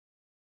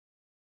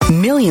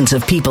Millions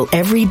of people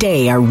every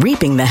day are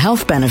reaping the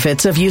health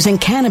benefits of using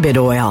cannabis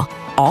oil,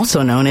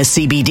 also known as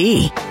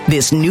CBD.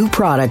 This new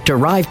product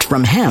derived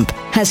from hemp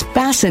has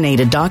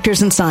fascinated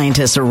doctors and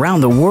scientists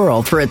around the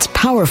world for its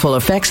powerful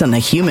effects on the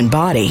human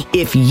body.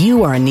 If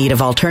you are in need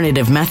of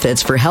alternative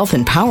methods for health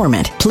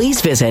empowerment, please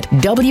visit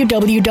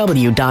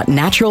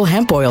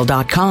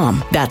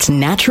www.naturalhempoil.com. That's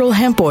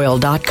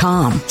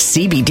naturalhempoil.com.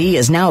 CBD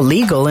is now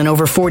legal in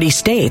over 40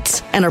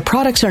 states, and our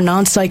products are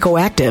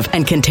non-psychoactive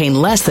and contain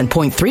less than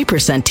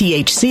 0.3%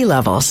 THC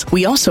levels.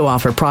 We also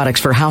offer products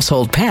for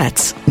household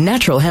pets.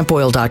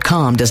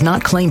 Naturalhempoil.com does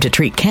not claim to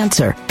treat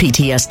cancer,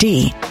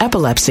 PTSD,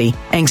 epilepsy,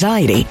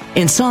 anxiety,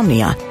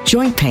 insomnia,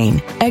 joint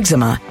pain,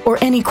 eczema, or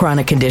any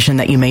chronic condition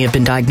that you may have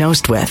been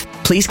diagnosed with.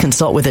 Please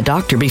consult with a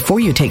doctor before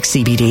you take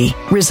CBD.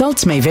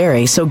 Results may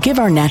vary, so give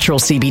our natural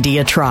CBD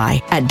a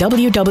try at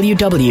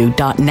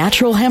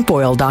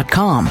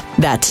www.naturalhempoil.com.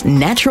 That's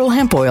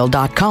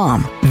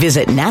naturalhempoil.com.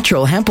 Visit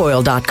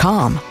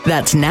naturalhempoil.com.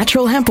 That's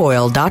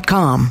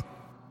naturalhempoil.com.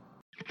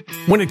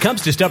 When it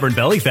comes to stubborn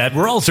belly fat,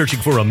 we're all searching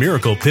for a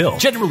miracle pill.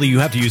 Generally, you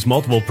have to use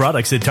multiple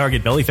products that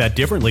target belly fat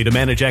differently to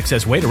manage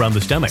excess weight around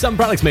the stomach. Some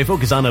products may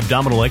focus on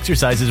abdominal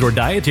exercises or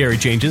dietary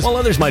changes, while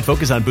others might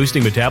focus on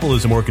boosting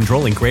metabolism or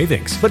controlling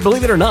cravings. But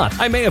believe it or not,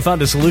 I may have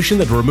found a solution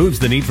that removes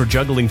the need for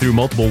juggling through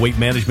multiple weight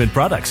management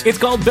products. It's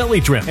called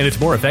Belly Trim, and it's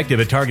more effective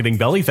at targeting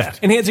belly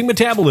fat, enhancing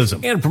metabolism,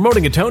 and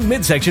promoting a toned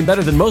midsection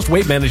better than most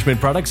weight management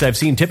products I've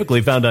seen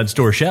typically found on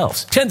store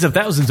shelves. Tens of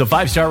thousands of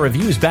 5-star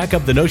reviews back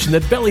up the notion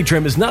that Belly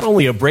Trim is not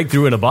only a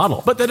breakthrough in a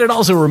bottle, but that it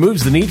also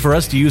removes the need for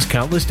us to use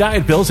countless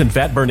diet pills and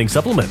fat-burning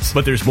supplements.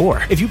 But there's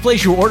more. If you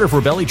place your order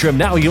for Belly Trim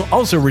now, you'll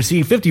also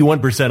receive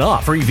 51%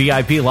 off, free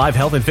VIP live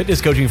health and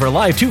fitness coaching for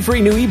life, 2 free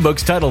new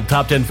ebooks titled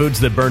Top 10 Foods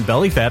That Burn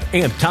Belly Fat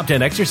and Top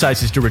 10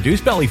 Exercises to Reduce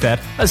Belly Fat,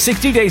 a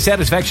 60-day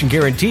satisfaction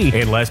guarantee,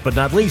 and last but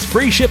not least,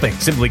 free shipping.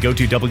 Simply go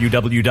to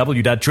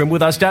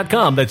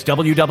www.trimwithus.com. That's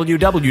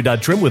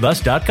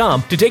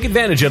www.trimwithus.com to take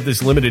advantage of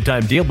this limited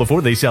time deal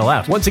before they sell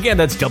out. Once again,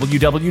 that's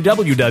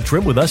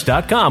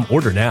www.trimwithus.com.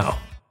 Order now.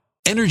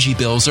 Energy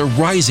bills are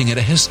rising at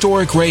a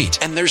historic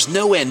rate, and there's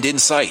no end in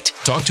sight.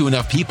 Talk to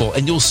enough people,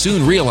 and you'll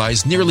soon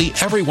realize nearly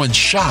everyone's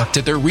shocked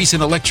at their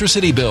recent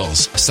electricity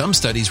bills. Some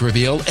studies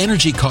reveal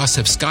energy costs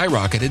have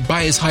skyrocketed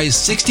by as high as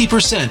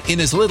 60%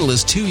 in as little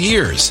as 2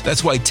 years.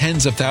 That's why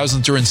tens of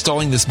thousands are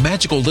installing this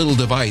magical little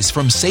device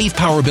from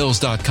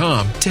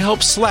SavePowerBills.com to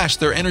help slash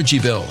their energy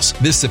bills.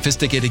 This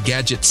sophisticated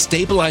gadget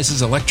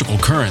stabilizes electrical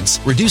currents,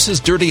 reduces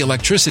dirty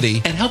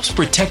electricity, and helps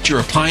protect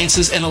your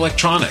appliances and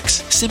electronics.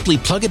 Simply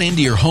plug it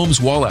into your home's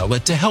wall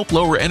outlet to help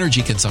lower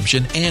energy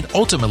consumption and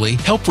ultimately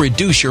help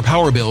reduce your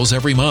power bills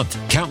every month.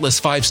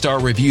 Countless 5-star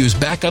reviews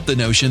back up the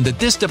notion that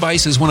this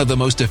device is one of the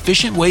most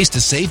efficient ways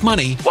to save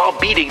money while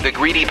beating the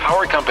greedy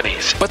power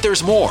companies. But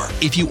there's more.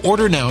 If you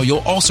order now, you'll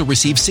also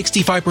receive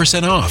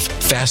 65% off,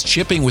 fast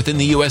shipping within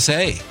the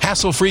USA,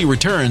 hassle-free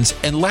returns,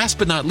 and last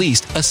but not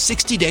least, a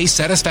 60-day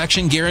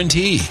satisfaction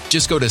guarantee.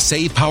 Just go to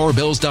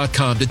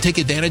SavePowerBills.com to take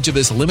advantage of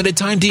this limited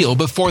time deal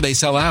before they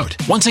sell out.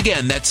 Once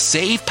again, that's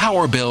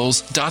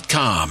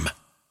SavePowerBills.com.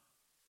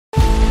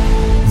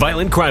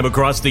 Violent crime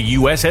across the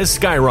U.S. has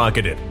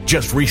skyrocketed.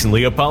 Just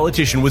recently, a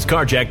politician was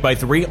carjacked by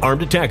 3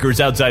 armed attackers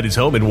outside his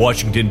home in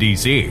Washington,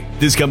 D.C.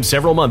 This comes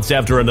several months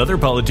after another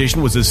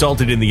politician was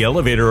assaulted in the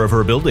elevator of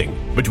her building.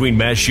 Between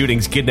mass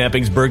shootings,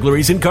 kidnappings,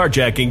 burglaries, and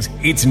carjackings,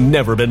 it's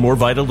never been more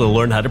vital to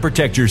learn how to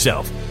protect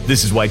yourself.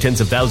 This is why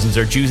tens of thousands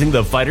are choosing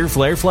the Fighter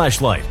Flare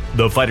flashlight.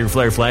 The Fighter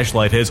Flare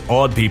flashlight has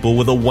awed people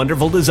with a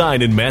wonderful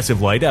design and massive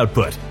light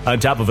output. On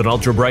top of an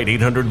ultra-bright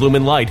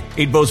 800-lumen light,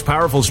 it boasts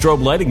powerful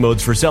strobe lighting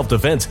modes for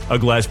self-defense, a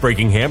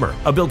glass-breaking hammer,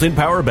 a built-in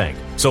power bank,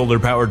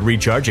 solar-powered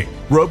recharging,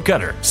 rope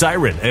cutter,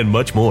 siren, and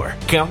much more.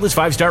 Countless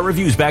 5-star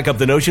reviews back up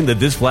the notion that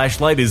this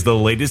flashlight is the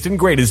latest and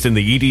greatest in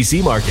the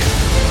EDC market.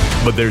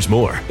 But there's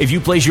more. If you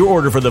place your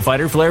order for the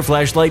Fighter Flare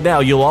flashlight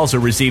now, you'll also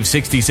receive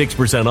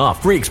 66%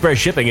 off, free express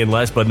shipping, and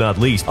last but not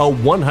least, a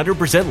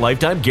 100%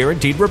 lifetime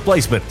guaranteed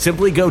replacement.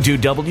 Simply go to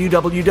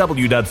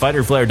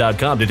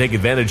www.fighterflare.com to take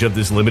advantage of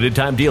this limited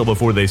time deal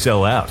before they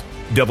sell out.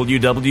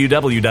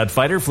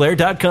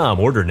 www.fighterflare.com.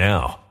 Order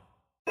now.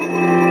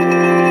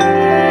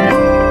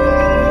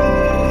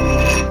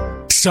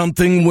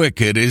 Something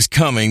wicked is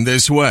coming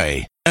this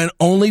way, and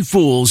only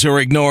fools are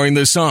ignoring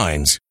the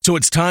signs. So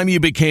it's time you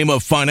became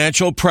a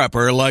financial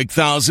prepper like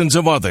thousands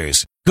of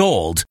others.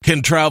 Gold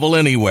can travel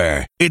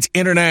anywhere. It's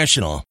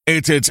international.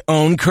 It's its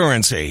own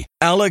currency.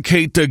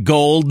 Allocate to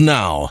gold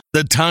now,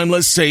 the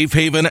timeless safe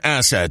haven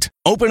asset.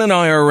 Open an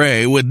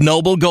IRA with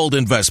Noble Gold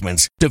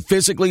Investments to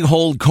physically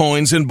hold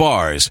coins and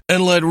bars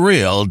and let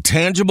real,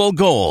 tangible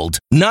gold,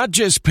 not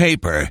just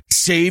paper,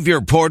 Save your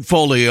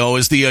portfolio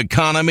as the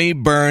economy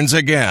burns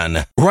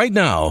again. Right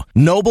now,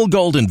 Noble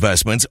Gold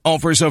Investments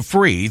offers a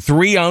free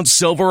 3-ounce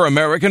silver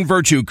American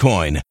Virtue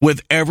coin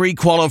with every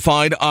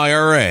qualified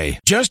IRA.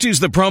 Just use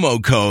the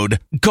promo code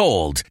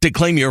GOLD to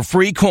claim your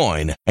free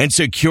coin and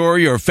secure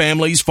your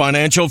family's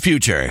financial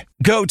future.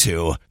 Go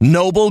to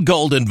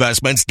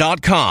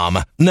noblegoldinvestments.com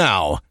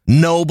now.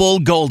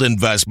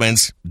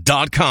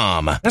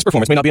 noblegoldinvestments.com. Past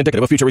performance may not be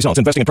indicative of future results.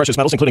 Investing in precious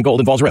metals, including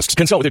gold, involves risks.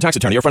 Consult with your tax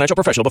attorney or financial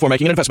professional before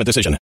making an investment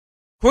decision.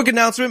 Quick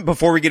announcement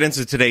before we get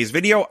into today's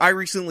video. I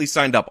recently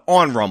signed up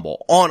on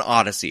Rumble, on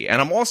Odyssey,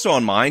 and I'm also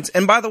on Minds.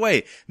 And by the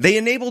way, they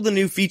enabled a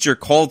new feature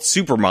called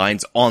Super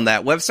Minds on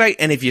that website.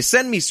 And if you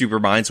send me Super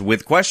Minds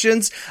with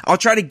questions, I'll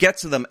try to get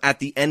to them at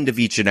the end of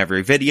each and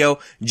every video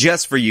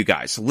just for you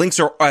guys.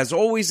 Links are, as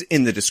always,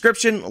 in the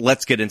description.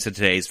 Let's get into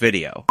today's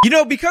video. You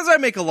know, because I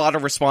make a lot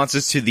of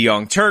responses to the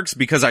Young Turks,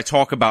 because I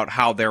talk about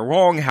how they're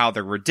wrong, how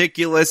they're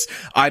ridiculous,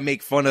 I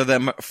make fun of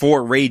them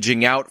for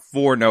raging out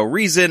for no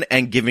reason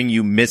and giving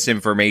you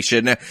misinformation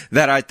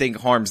that I think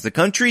harms the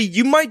country,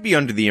 you might be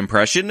under the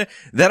impression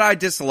that I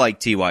dislike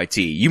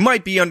TYT. You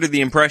might be under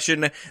the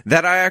impression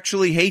that I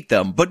actually hate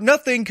them, but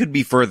nothing could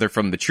be further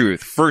from the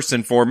truth. First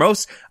and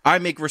foremost, I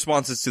make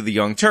responses to the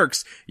Young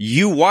Turks.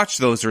 You watch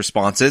those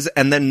responses,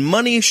 and then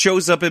money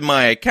shows up in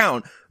my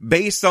account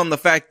based on the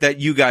fact that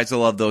you guys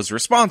love those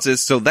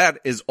responses, so that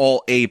is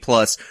all A+,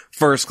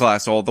 first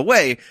class all the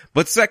way.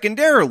 But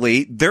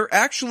secondarily, they're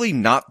actually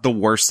not the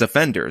worst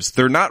offenders.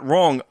 They're not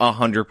wrong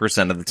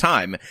 100% of the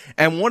time.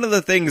 And one of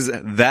the things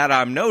that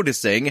I'm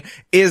noticing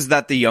is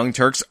that the Young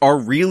Turks are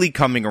really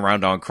coming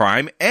around on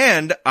crime,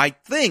 and I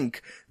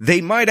think they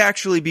might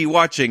actually be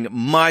watching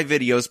my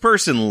videos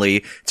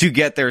personally to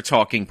get their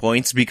talking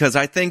points, because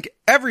I think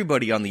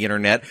everybody on the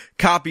internet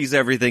copies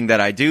everything that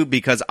I do,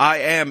 because I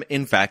am,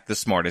 in fact, the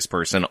smartest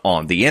person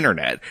on the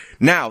internet.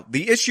 Now,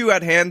 the issue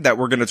at hand that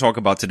we're going to talk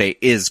about today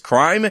is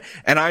crime,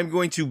 and I'm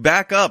going to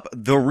back up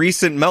the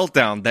recent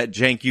meltdown that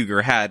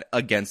Cenk had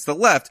against the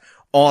left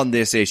on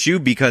this issue,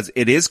 because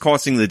it is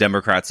costing the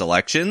Democrats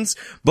elections,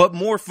 but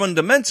more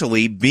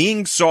fundamentally,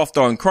 being soft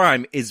on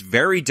crime is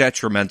very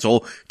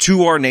detrimental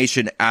to our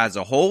nation as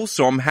a whole,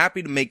 so I'm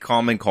happy to make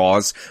common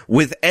cause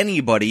with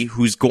anybody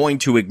who's going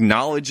to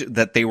acknowledge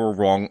that they were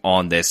wrong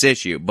on this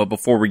issue. But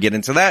before we get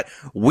into that,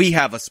 we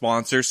have a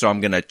sponsor, so I'm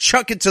gonna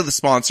chuck it to the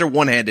sponsor,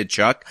 one-handed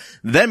chuck,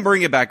 then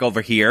bring it back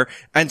over here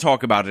and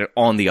talk about it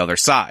on the other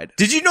side.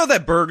 Did you know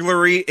that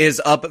burglary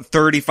is up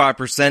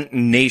 35%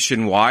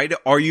 nationwide?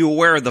 Are you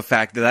aware of the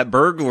fact that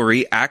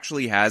burglary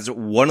actually has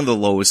one of the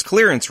lowest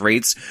clearance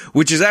rates,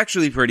 which is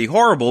actually pretty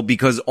horrible,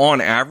 because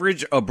on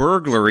average, a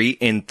burglary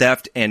in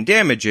theft and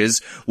damages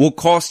will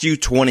cost you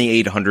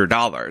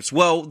 $2,800.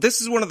 Well,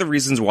 this is one of the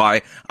reasons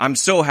why I'm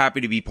so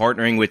happy to be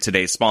partnering with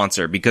today's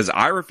sponsor, because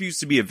I refuse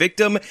to be a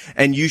victim,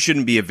 and you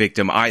shouldn't be a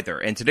victim either.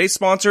 And today's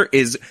sponsor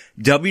is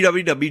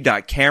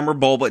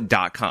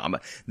www.camerabulb.com.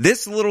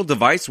 This little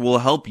device will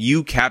help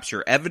you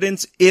capture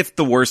evidence if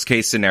the worst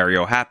case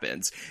scenario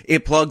happens.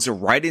 It plugs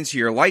right into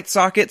your light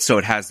socket, so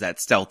it has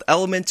that stealth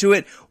element to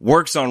it,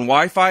 works on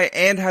Wi-Fi,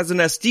 and has an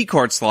SD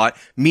card slot,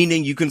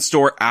 meaning you can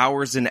store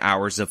hours and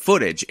hours of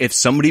footage. If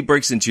somebody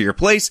breaks into your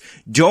place,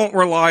 don't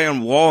rely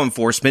on law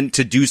enforcement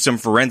to do some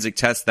forensic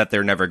tests that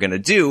they're never going to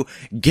do.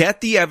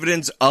 Get the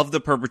evidence of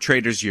the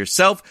perpetrators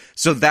yourself,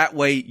 so that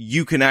way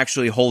you can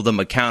actually hold them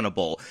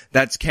accountable.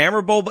 That's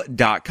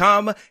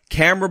camerabulb.com,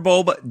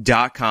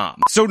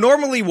 camerabulb.com. So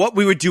normally what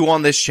we would do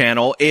on this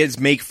channel is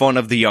make fun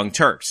of the Young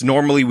Turks.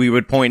 Normally we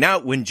would point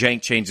out when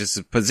Cenk changes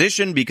his position,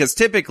 because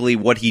typically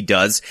what he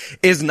does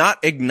is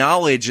not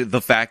acknowledge the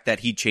fact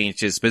that he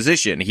changed his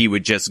position. He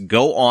would just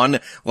go on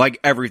like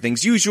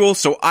everything's usual,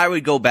 so I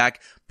would go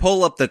back,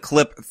 pull up the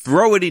clip,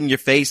 throw it in your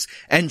face,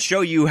 and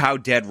show you how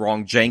dead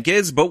wrong Cenk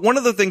is. But one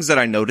of the things that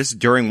I noticed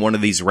during one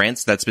of these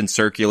rants that's been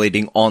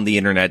circulating on the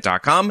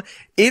internet.com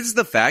is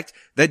the fact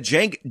that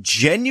Cenk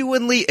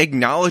genuinely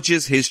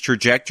acknowledges his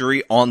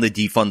trajectory on the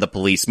defund the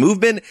police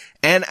movement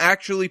and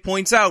actually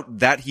points out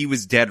that he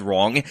was dead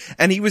wrong,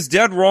 and he was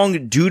dead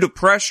wrong due to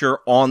pressure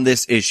on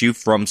this issue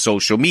from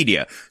social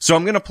media. So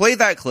I'm going to play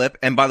that clip,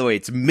 and by the way,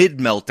 it's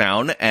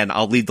mid-meltdown, and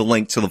I'll leave the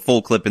link to the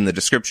full clip in the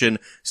description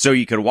so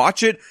you can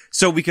watch it,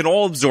 so we can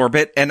all absorb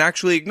it and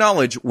actually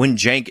acknowledge when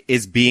Cenk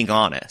is being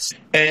honest.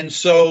 And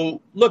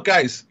so, look,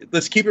 guys,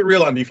 let's keep it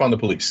real on defund the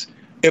police.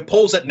 It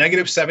polls at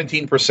negative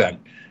 17%.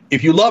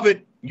 If you love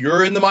it,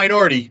 you're in the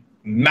minority.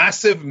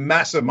 Massive,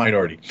 massive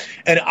minority.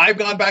 And I've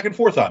gone back and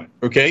forth on it,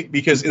 okay?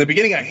 Because in the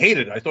beginning, I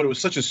hated it. I thought it was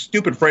such a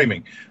stupid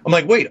framing. I'm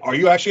like, wait, are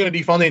you actually going to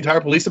defund the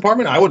entire police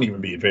department? I wouldn't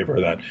even be in favor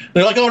of that.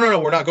 They're like, oh, no,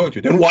 we're not going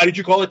to. Then why did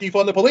you call it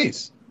defund the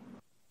police?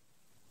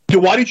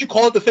 Why did you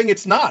call it the thing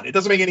it's not? It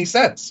doesn't make any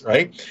sense,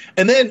 right?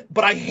 And then,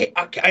 but I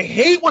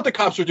hate what the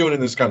cops are doing in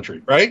this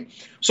country, right?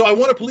 So I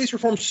wanted police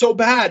reform so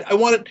bad. I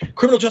wanted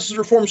criminal justice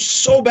reform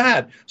so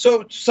bad.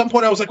 So at some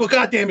point I was like, well,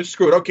 goddamn it,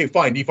 screw it. Okay,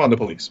 fine, defund the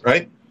police,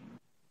 right?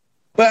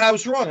 But I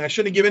was wrong. I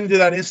shouldn't have given into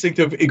that instinct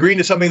of agreeing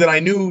to something that I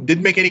knew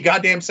didn't make any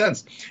goddamn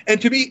sense.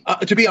 And to be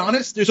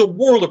honest, there's a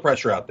world of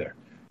pressure out there.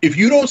 If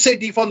you don't say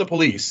defund the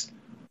police,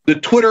 the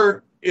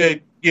Twitter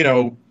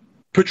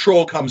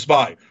patrol comes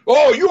by.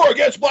 Oh, you are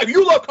against black.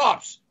 You love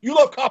cops. You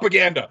love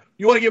propaganda.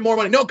 You want to get more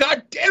money. No,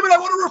 God damn it, I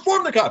want to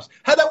reform the cops.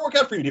 How'd that work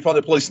out for you? Defund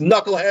the police,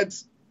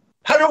 knuckleheads?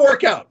 How did it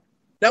work out?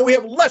 Now we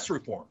have less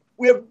reform.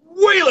 We have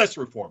way less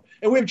reform.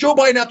 And we have Joe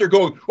Biden out there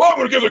going, I'm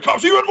going to give the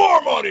cops even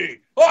more money.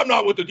 I'm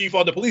not with the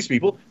defund the police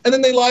people. And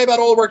then they lie about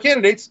all of our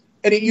candidates,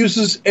 and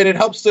it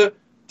helps to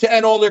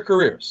end all their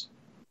careers.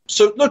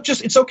 So look,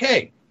 it's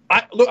okay.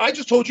 I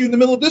just told you in the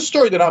middle of this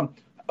story that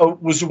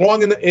was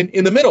wrong in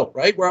the middle,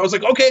 right? Where I was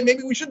like, okay,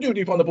 maybe we should do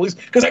defund the police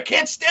because I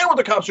can't stand what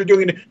the cops are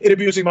doing in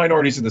abusing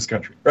minorities in this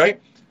country, right?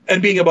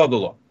 And being above the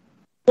law.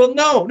 Well,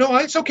 no,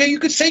 it's okay. You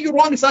could say you're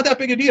wrong. It's not that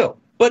big a deal.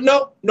 But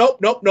no.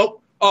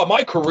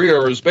 My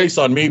career is based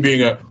on me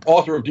being an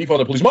author of Defund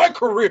the Police.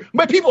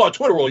 My people on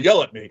Twitter will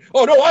yell at me.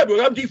 Oh, no,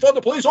 I'm Defund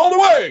the Police all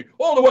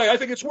the way. I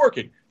think it's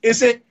working.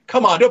 Is it?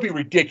 Come on, don't be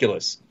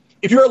ridiculous.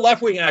 If you're a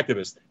left-wing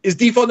activist, is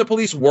defund the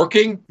police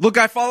working? Look,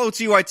 I follow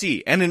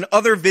TYT, and in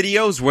other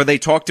videos where they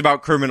talked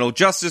about criminal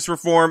justice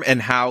reform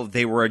and how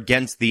they were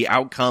against the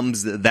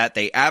outcomes that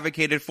they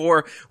advocated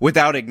for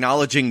without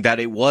acknowledging that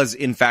it was,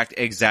 in fact,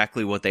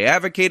 exactly what they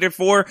advocated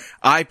for,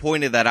 I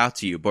pointed that out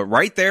to you. But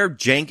right there,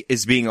 Cenk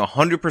is being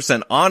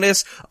 100%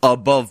 honest,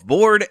 above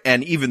board,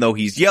 and even though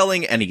he's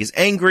yelling and he's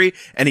angry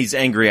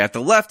at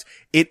the left,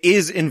 it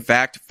is, in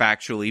fact,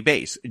 factually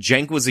based.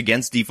 Cenk was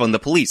against defund the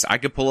police. I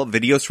could pull up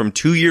videos from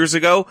 2 years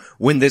ago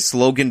when this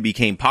slogan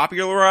became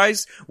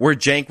popularized, where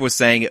Cenk was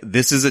saying,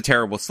 this is a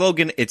terrible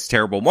slogan, it's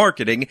terrible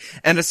marketing,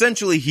 and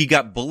essentially he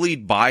got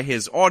bullied by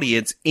his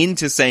audience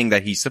into saying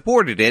that he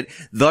supported it.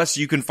 Thus,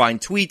 you can find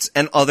tweets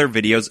and other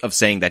videos of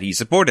saying that he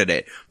supported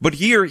it. But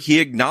here, he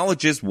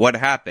acknowledges what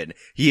happened.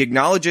 He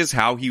acknowledges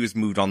how he was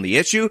moved on the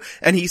issue,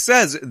 and he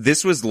says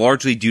this was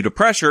largely due to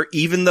pressure,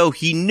 even though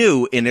he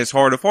knew in his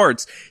heart of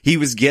hearts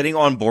he was getting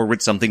on board with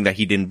something that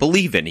he didn't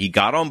believe in. He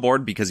got on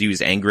board because he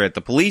was angry at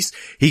the police.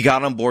 He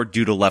got on board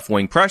due to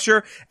left-wing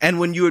pressure. And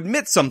when you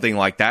admit something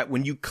like that,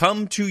 when you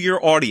come to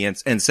your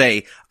audience and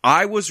say,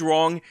 I was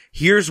wrong,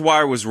 here's why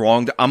I was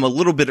wronged, I'm a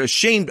little bit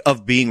ashamed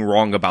of being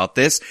wrong about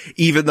this,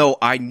 even though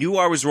I knew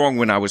I was wrong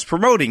when I was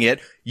promoting it,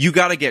 you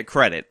gotta get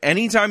credit.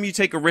 Anytime you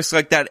take a risk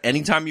like that,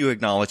 anytime you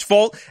acknowledge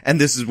fault, and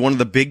this is one of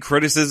the big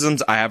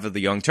criticisms I have of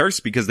the Young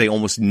Turks because they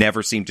almost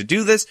never seem to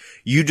do this,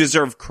 you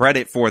deserve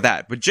credit for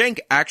that. But Cenk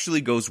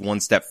actually goes one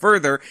step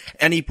further,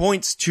 and he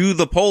points to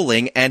the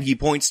polling, and he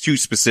points to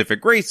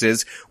specific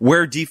races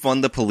where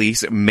defund the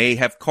police may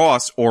have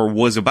cost, or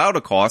was about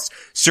to cost,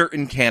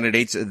 certain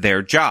candidates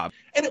their job.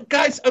 And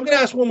guys, I'm going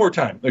to ask one more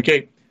time,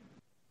 okay?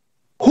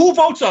 Who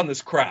votes on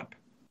this crap?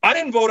 I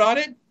didn't vote on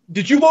it.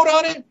 Did you vote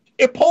on it?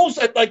 It polls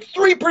at like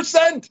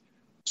 3%.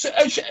 So,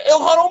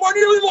 Ilhan Omar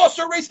nearly lost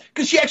her race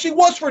because she actually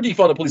was for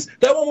defund the police.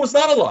 That one was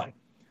not a lie.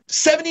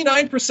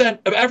 79%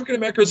 of African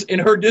Americans in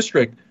her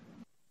district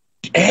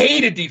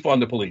hated defund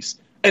the police,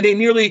 and they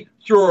nearly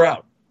threw her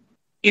out.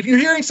 If you're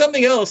hearing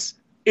something else,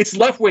 it's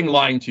left-wing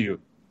lying to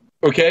you,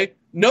 okay?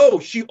 No,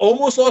 she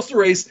almost lost the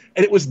race,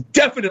 and it was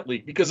definitely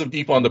because of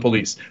defund the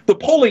police. The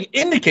polling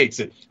indicates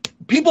it.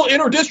 People in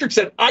her district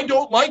said, I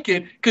don't like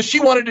it because she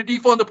wanted to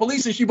defund the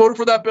police, and she voted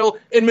for that bill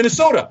in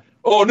Minnesota.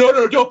 Oh,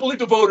 no, don't believe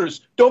the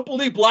voters. Don't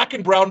believe black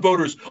and brown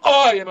voters.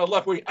 I am a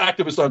left-wing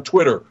activist on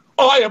Twitter.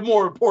 I am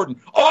more important.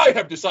 I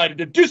have decided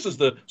that this is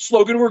the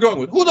slogan we're going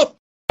with. Who the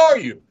are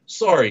you?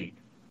 Sorry.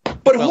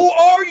 But who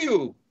are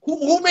you?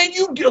 Who made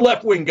you a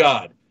left-wing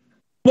god?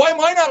 Why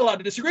am I not allowed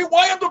to disagree?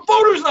 Why are the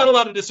voters not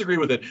allowed to disagree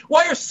with it?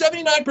 Why are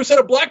 79%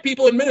 of black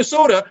people in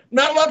Minnesota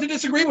not allowed to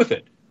disagree with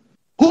it?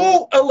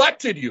 Who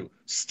elected you?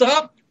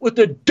 Stop with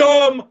the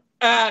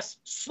dumb-ass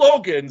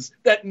slogans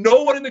that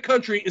no one in the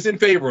country is in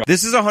favor of.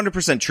 This is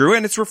 100% true,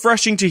 and it's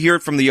refreshing to hear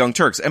it from the Young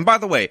Turks. And by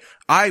the way,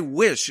 I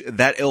wish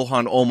that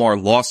Ilhan Omar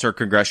lost her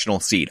congressional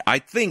seat. I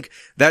think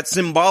that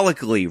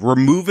symbolically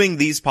removing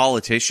these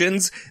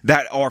politicians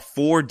that are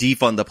for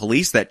defund the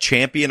police, that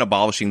champion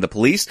abolishing the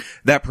police,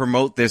 that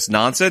promote this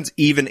nonsense,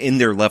 even in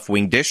their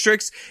left-wing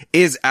districts,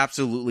 is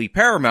absolutely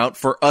paramount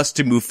for us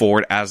to move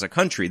forward as a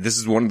country. This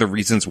is one of the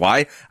reasons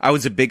why I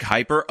was a big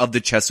hyper of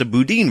the Chesa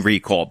Boudin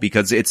recall,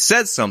 because it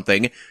says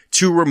something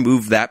to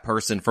remove that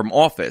person from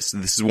office.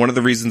 This is one of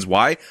the reasons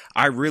why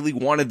I really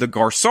wanted the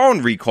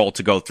Garcon recall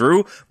to go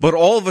through, but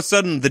all of a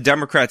sudden the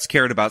Democrats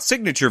cared about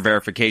signature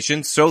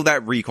verification, so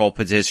that recall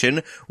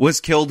petition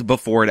was killed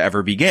before it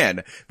ever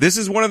began. This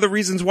is one of the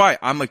reasons why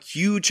I'm a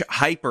huge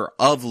hyper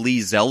of Lee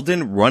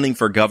Zeldin running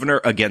for governor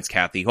against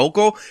Kathy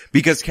Hochul,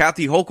 because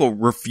Kathy Hochul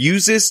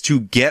refuses to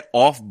get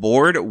off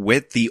board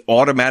with the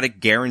automatic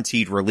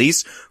guaranteed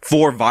release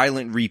for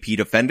violent repeat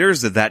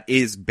offenders. That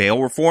is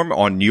bail reform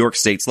on New York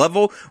State's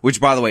level,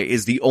 which, by the way,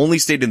 is the only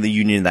state in the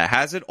union that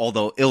has it,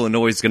 although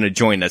Illinois is going to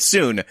join us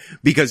soon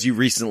because you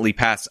recently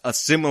passed a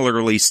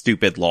similarly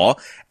stupid law.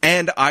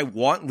 And I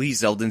want Lee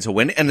Zeldin to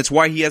win, and it's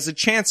why he has a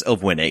chance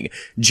of winning.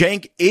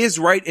 Cenk is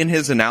right in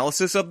his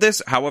analysis of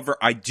this. However,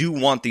 I do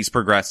want these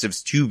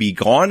progressives to be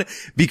gone,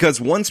 because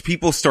once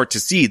people start to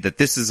see that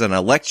this is an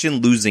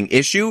election losing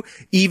issue,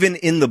 even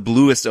in the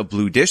bluest of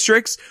blue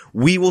districts,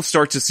 we will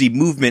start to see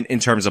movement in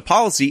terms of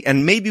policy,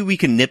 and maybe we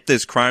can nip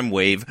this crime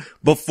wave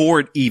before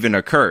it even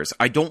occurs.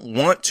 I don't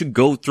want to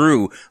go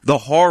through the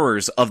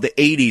horrors of the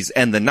 80s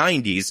and the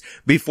 90s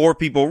before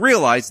people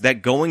realize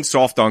that going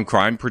soft on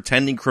crime,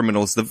 pretending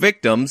criminals the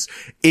victims,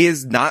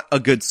 is not a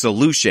good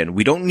solution.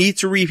 We don't need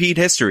to repeat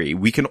history.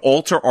 We can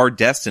alter our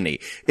destiny.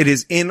 It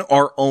is in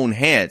our own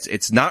hands.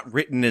 It's not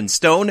written in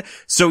stone.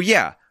 So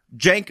yeah,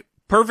 Cenk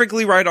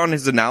perfectly right on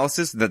his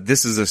analysis that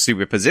this is a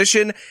stupid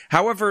position.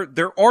 However,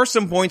 there are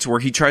some points where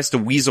he tries to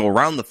weasel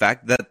around the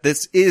fact that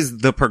this is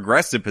the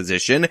progressive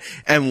position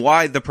and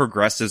why the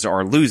progressives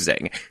are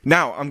losing.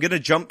 Now, I'm going to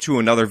jump to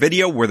another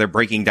video where they're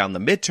breaking down the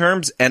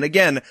midterms, and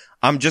again,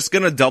 I'm just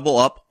going to double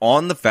up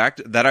on the fact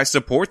that I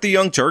support the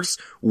Young Turks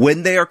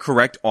when they are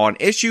correct on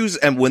issues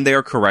and when they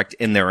are correct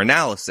in their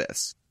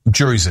analysis.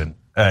 Jury's in.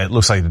 It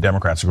looks like the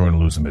Democrats are going to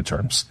lose the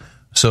midterms.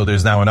 So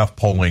there's now enough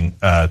polling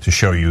to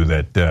show you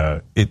that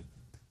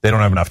they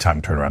don't have enough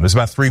time to turn around. There's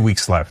about 3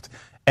 weeks left.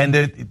 And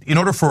in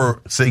order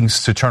for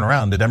things to turn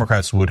around, the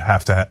Democrats would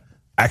have to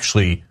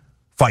actually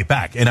fight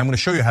back. And I'm going to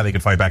show you how they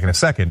can fight back in a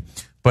second.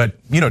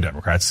 But,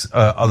 Democrats,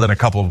 other than a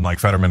couple of them like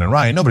Fetterman and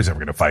Ryan, nobody's ever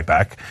going to fight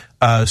back.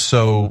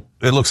 So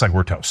it looks like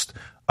we're toast.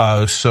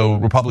 So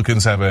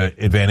Republicans have an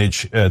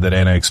advantage that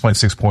Anna explained,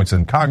 6 points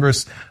in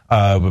Congress,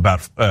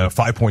 about a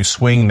 5-point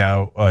swing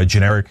now,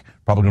 generic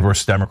Republican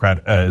versus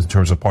Democrat in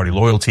terms of party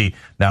loyalty,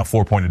 now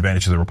 4-point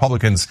advantage to the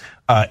Republicans,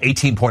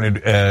 18-point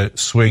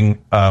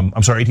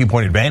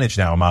advantage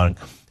now among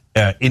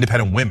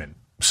independent women.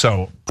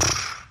 So,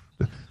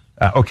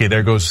 okay,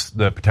 there goes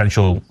the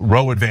potential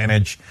Roe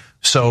advantage.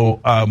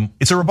 So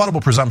it's a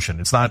rebuttable presumption.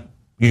 It's not,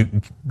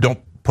 you don't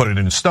put it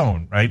in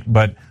stone, right?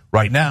 But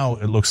right now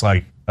it looks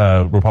like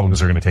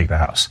Republicans are going to take the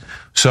House.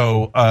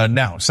 So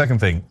now, second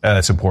thing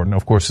that's important,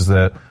 of course, is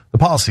the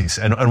policies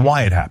and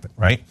why it happened,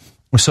 right?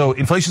 So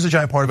inflation is a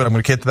giant part of it. I'm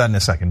going to get to that in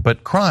a second.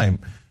 But crime,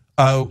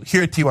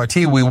 here at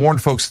TYT, we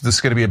warned folks that this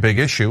is going to be a big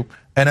issue.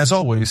 And as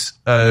always,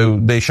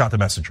 they shot the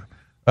messenger.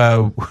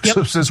 So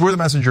since we're the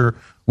messenger,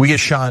 we get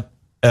shot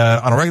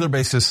on a regular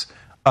basis.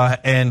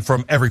 And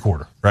from every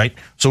quarter, right?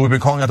 So we've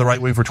been calling out the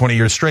right wing for 20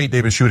 years straight.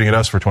 They've been shooting at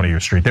us for 20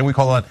 years straight. Then we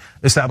call out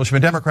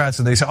establishment Democrats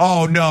and they say,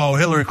 oh no,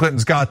 Hillary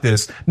Clinton's got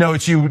this. No,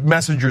 it's you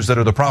messengers that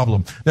are the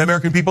problem. The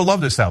American people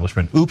love the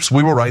establishment. Oops,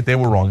 we were right. They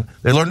were wrong.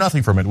 They learned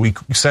nothing from it. We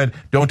said,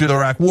 don't do the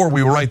Iraq war.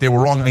 We were right. They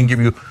were wrong. I can give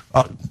you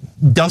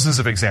dozens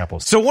of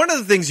examples. So one of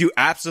the things you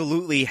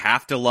absolutely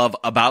have to love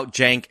about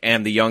Cenk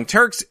and the Young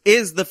Turks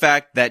is the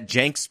fact that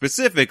Cenk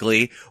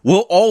specifically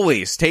will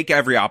always take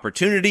every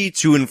opportunity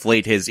to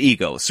inflate his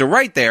ego. So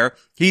right there,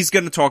 he's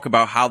going to talk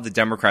about how the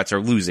Democrats are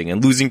losing,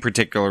 and losing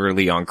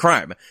particularly on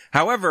crime.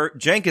 However,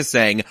 Cenk is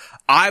saying,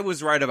 I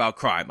was right about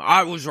crime.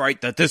 I was right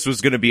that this was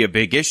going to be a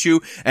big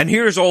issue, and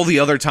here's all the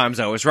other times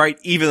I was right,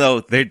 even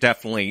though they're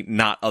definitely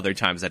not other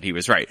times that he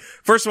was right.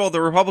 First of all,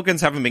 the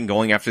Republicans haven't been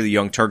going after the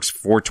Young Turks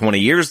for 20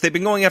 years. They've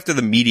been going after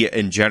the media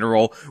in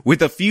general,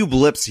 with a few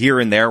blips here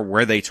and there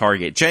where they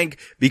target Cenk,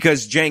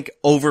 because Cenk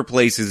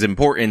overplays his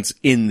importance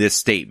in this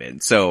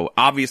statement. So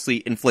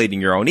obviously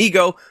inflating your own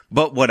ego,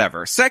 but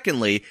whatever.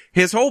 Secondly,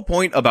 his whole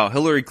point about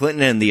Hillary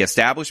Clinton and the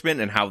establishment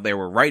and how they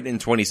were right in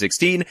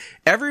 2016,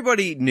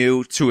 everybody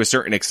knew to a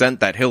certain extent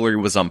that Hillary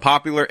was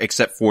unpopular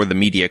except for the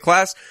media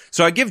class.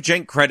 So I give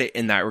Cenk credit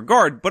in that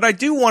regard, but I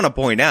do want to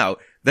point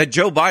out that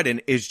Joe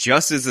Biden is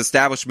just as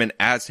establishment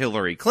as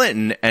Hillary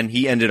Clinton, and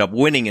he ended up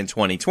winning in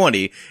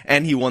 2020,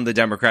 and he won the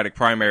Democratic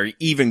primary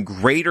even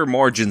greater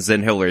margins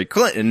than Hillary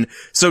Clinton.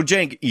 So,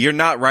 Cenk, you're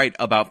not right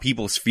about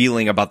people's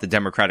feeling about the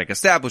Democratic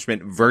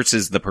establishment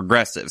versus the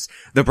progressives.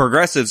 The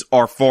progressives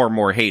are far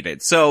more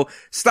hated. So,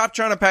 stop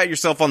trying to pat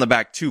yourself on the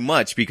back too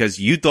much because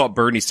you thought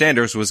Bernie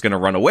Sanders was going to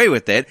run away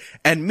with it,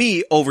 and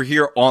me over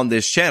here on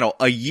this channel,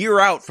 a year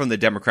out from the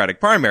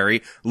Democratic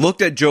primary,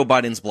 looked at Joe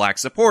Biden's black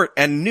support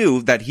and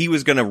knew that he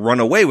was going to run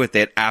away with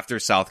it after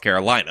South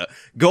Carolina.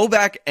 Go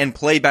back and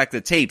play back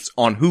the tapes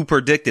on who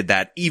predicted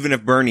that, even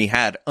if Bernie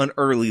had an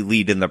early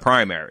lead in the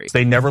primary.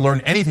 They never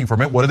learned anything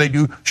from it. What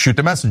do? Shoot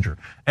the messenger.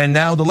 And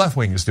now the left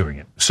wing is doing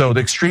it. So the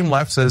extreme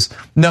left says,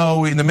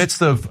 no, in the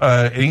midst of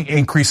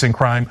increase in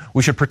crime,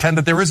 we should pretend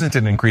that there isn't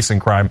an increase in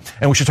crime,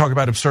 and we should talk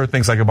about absurd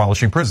things like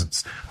abolishing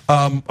prisons.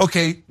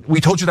 Okay,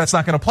 we told you that's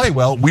not going to play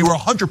well. We were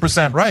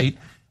 100% right.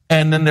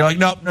 And then they're like,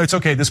 no, it's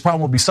okay. This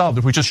problem will be solved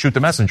if we just shoot the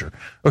messenger.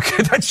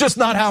 Okay, that's just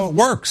not how it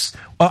works.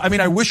 I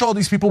mean, I wish all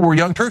these people were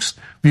Young Turks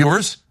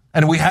viewers,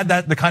 and we had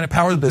the kind of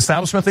power that the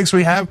establishment thinks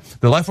we have,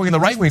 the left wing and the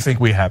right wing think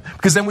we have,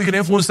 because then we could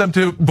influence them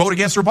to vote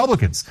against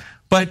Republicans.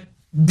 But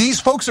these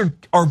folks are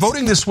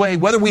voting this way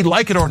whether we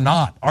like it or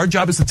not. Our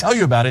job is to tell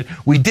you about it.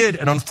 We did,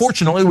 and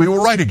unfortunately, we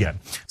were right again.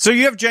 So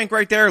you have Cenk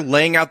right there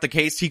laying out the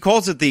case. He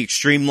calls it the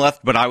extreme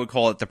left, but I would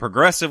call it the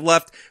progressive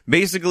left,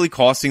 basically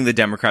costing the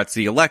Democrats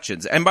the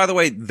elections. And by the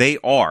way, they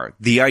are.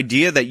 The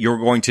idea that you're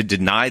going to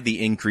deny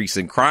the increase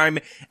in crime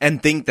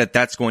and think that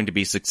that's going to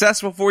be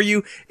successful for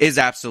you is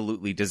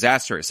absolutely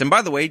disastrous. And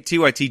by the way,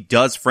 TYT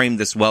does frame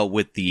this well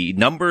with the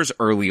numbers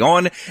early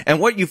on, and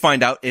what you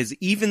find out is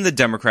even the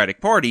Democratic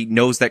Party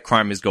knows that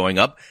crime is going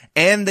up,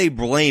 and they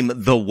blame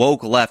the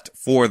woke left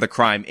for the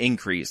crime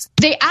increase.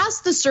 They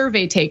asked the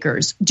survey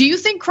takers, do you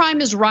think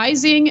crime is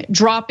rising,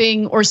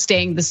 dropping, or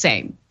staying the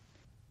same?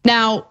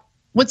 Now,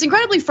 what's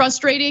incredibly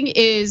frustrating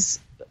is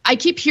I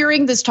keep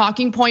hearing this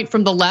talking point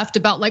from the left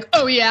about like,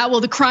 oh yeah, well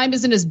the crime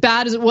isn't as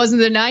bad as it was in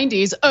the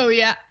 90s. Oh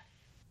yeah.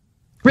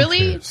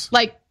 Really?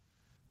 Like,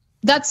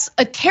 that's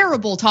a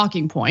terrible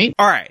talking point.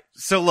 All right,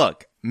 so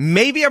look.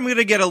 Maybe I'm going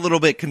to get a little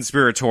bit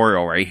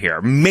conspiratorial right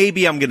here.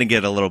 Maybe I'm going to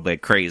get a little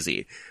bit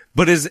crazy.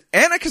 But is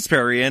Anna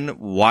Kasparian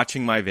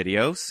watching my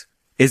videos?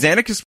 Is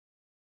Anna Kasparian...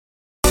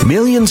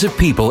 Millions of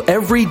people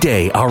every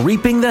day are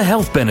reaping the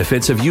health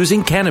benefits of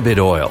using cannabis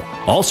oil,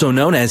 also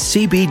known as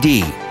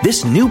CBD.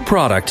 This new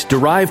product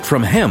derived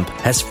from hemp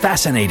has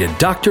fascinated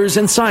doctors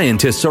and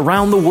scientists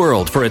around the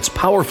world for its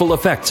powerful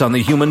effects on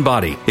the human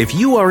body. If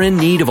you are in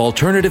need of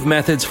alternative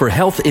methods for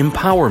health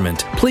empowerment,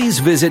 please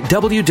visit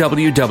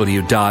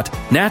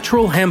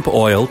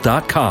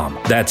www.naturalhempoil.com.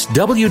 That's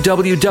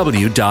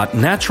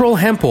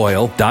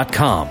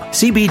www.naturalhempoil.com.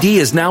 CBD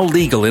is now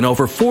legal in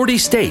over 40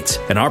 states,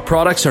 and our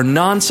products are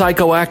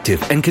non-psychoactive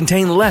and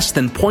contain less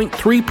than 0.3%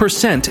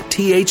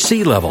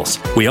 THC levels.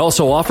 We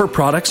also offer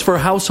products for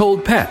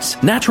household pets.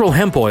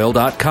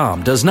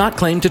 NaturalHempOil.com does not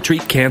claim to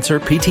treat cancer,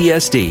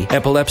 PTSD,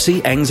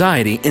 epilepsy,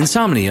 anxiety,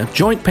 insomnia,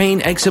 joint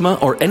pain, eczema,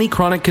 or any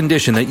chronic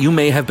condition that you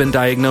may have been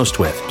diagnosed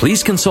with.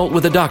 Please consult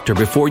with a doctor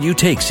before you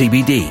take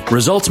CBD.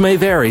 Results may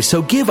vary,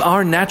 so give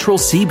our natural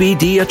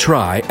CBD a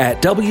try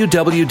at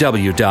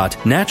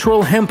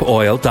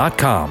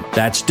www.naturalhempoil.com.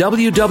 That's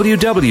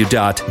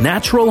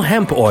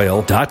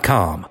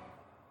www.naturalhempoil.com.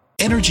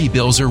 Energy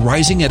bills are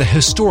rising at a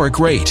historic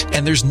rate,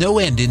 and there's no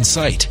end in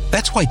sight.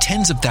 That's why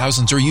tens of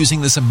thousands are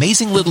using this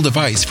amazing little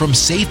device from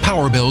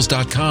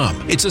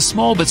SavePowerBills.com. It's a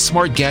small but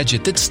smart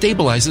gadget that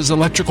stabilizes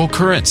electrical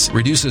currents,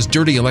 reduces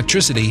dirty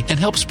electricity, and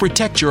helps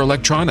protect your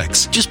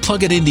electronics. Just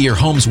plug it into your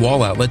home's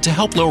wall outlet to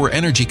help lower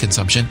energy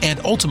consumption and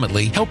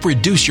ultimately help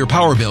reduce your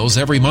power bills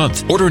every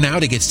month. Order now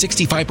to get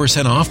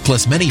 65% off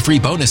plus many free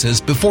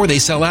bonuses before they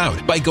sell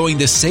out by going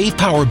to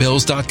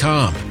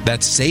SavePowerBills.com.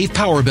 That's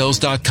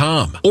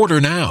SavePowerBills.com.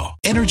 Order now.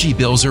 Energy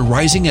bills are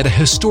rising at a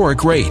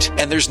historic rate,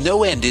 and there's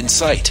no end in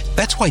sight.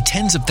 That's why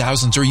tens of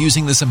thousands are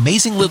using this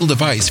amazing little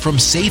device from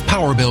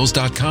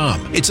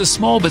SavePowerBills.com. It's a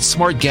small but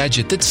smart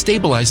gadget that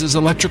stabilizes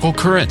electrical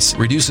currents,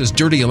 reduces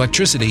dirty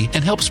electricity,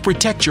 and helps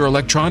protect your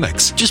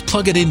electronics. Just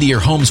plug it into your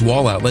home's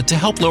wall outlet to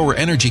help lower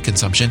energy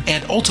consumption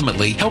and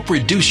ultimately help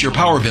reduce your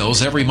power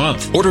bills every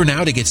month. Order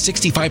now to get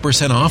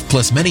 65% off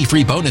plus many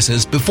free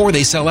bonuses before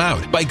they sell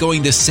out by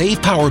going to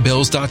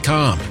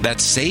SavePowerBills.com.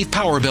 That's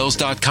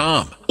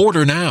SavePowerBills.com.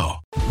 Order now.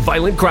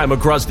 Violent crime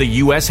across the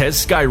U.S.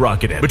 has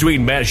skyrocketed.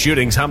 Between mass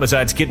shootings,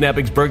 homicides,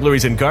 kidnappings,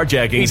 burglaries, and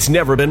carjackings, it's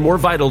never been more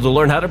vital to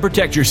learn how to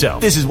protect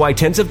yourself. This is why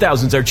tens of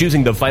thousands are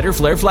choosing the Fighter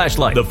Flare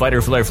flashlight. The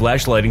Fighter Flare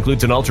flashlight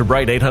includes an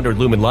ultra-bright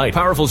 800-lumen light,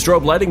 powerful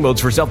strobe lighting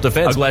modes for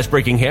self-defense, a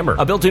glass-breaking hammer,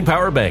 a built-in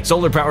power bank,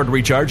 solar-powered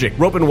recharging,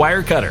 rope and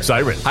wire cutter,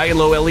 siren, high and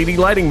low LED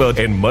lighting mode,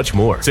 and much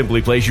more.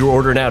 Simply place your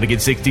order now to get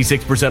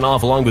 66%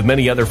 off along with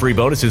many other free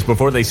bonuses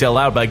before they sell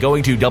out by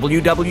going to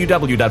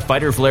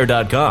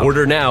www.fighterflare.com.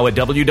 Order now at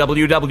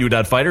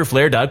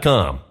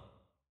www.fighterflare.com.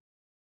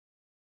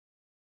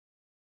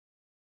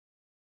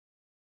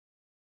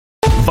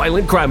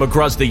 Violent crime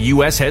across the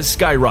U.S. has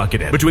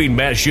skyrocketed. Between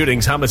mass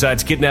shootings,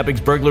 homicides, kidnappings,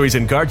 burglaries,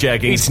 and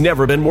carjackings, it's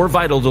never been more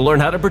vital to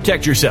learn how to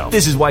protect yourself.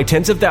 This is why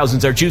tens of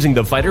thousands are choosing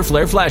the Fighter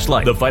Flare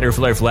flashlight. The Fighter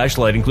Flare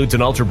flashlight includes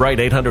an ultra-bright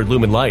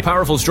 800-lumen light,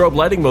 powerful strobe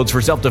lighting modes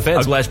for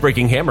self-defense, a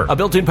glass-breaking hammer, a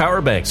built-in power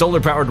bank,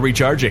 solar-powered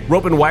recharging,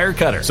 rope and wire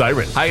cutter,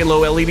 siren, high and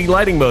low LED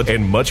lighting mode,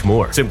 and much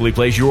more. Simply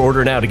place your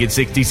order now to get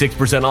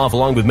 66% off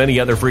along with many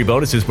other free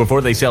bonuses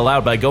before they sell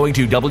out by going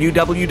to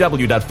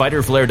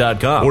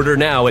www.fighterflare.com. Order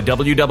now at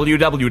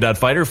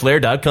www.fighterflare.com.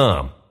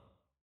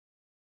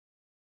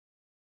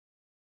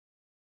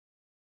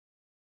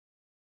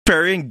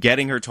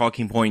 Getting her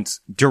talking points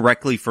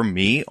directly from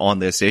me on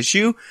this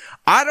issue?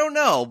 I don't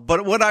know,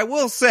 but what I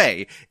will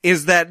say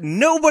is that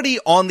nobody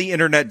on the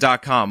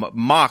internet.com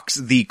mocks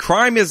the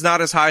crime is not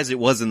as high as it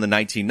was in the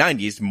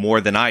 1990s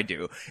more than I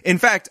do. In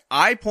fact,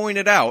 I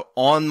pointed out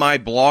on my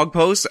blog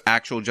post,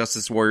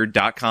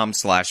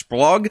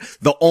 actualjusticewarrior.com/blog,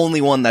 the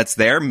only one that's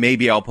there.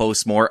 Maybe I'll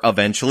post more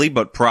eventually,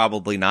 but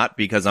probably not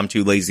because I'm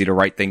too lazy to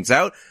write things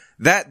out.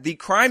 that the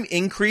crime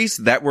increase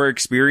that we're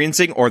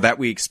experiencing, or that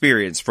we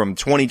experienced from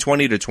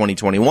 2020 to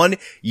 2021,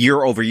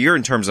 year over year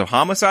in terms of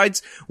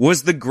homicides,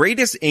 was the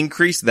greatest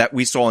increase that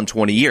we saw in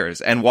 20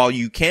 years. And while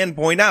you can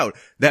point out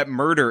that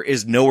murder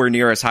is nowhere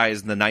near as high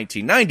as in the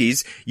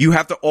 1990s, you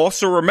have to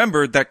also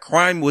remember that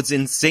crime was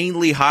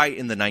insanely high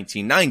in the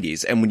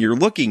 1990s. And when you're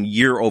looking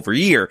year over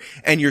year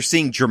and you're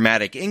seeing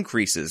dramatic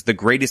increases, the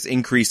greatest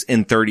increase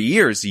in 30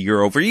 years,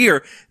 year over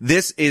year,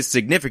 this is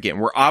significant.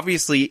 We're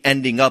obviously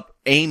ending up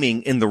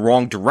aiming in the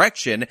wrong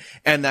direction,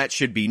 and that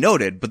should be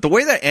noted. But the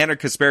way that Ana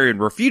Kasparian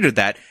refuted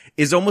that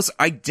is almost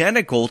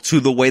identical to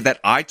the way that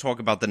I talk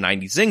about the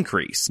 90s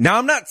increase. Now,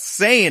 I'm not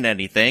saying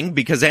anything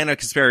because Ana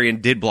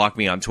Kasparian did block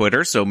me on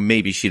Twitter, so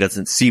maybe she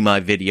doesn't see my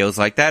videos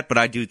like that, but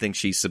I do think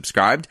she's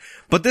subscribed.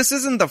 But this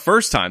isn't the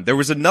first time. There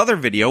was another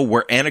video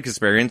where Ana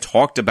Kasparian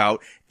talked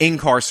about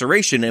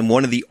incarceration and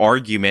one of the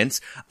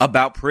arguments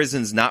about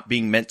prisons not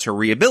being meant to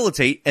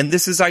rehabilitate, and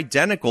this is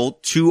identical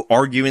to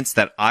arguments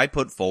that I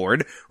put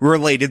forward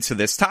related to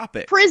this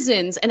topic.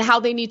 Prisons and how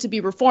they need to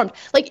be reformed.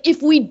 Like,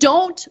 if we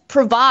don't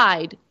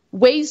provide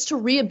ways to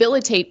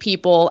rehabilitate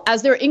people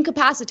as they're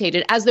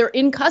incapacitated, as they're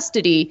in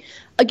custody,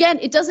 again,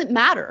 it doesn't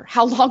matter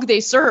how long they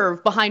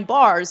serve behind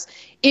bars.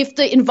 If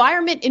the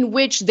environment in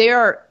which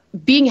they're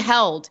being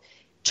held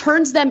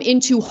turns them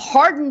into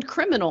hardened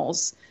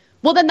criminals,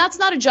 well, then that's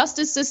not a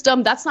justice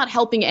system. That's not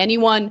helping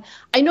anyone.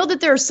 I know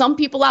that there are some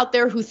people out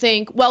there who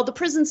think, well, the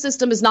prison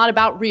system is not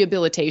about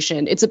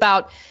rehabilitation. It's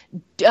about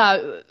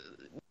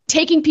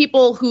taking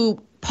people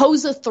who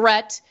pose a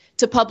threat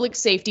to public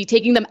safety,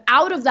 taking them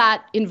out of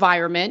that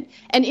environment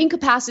and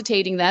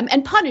incapacitating them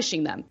and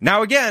punishing them.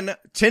 Now again,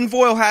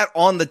 tinfoil hat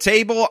on the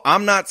table.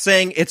 I'm not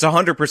saying it's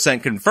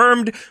 100%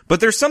 confirmed, but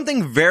there's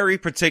something very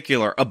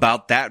particular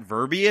about that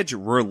verbiage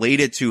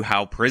related to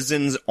how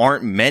prisons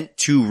aren't meant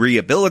to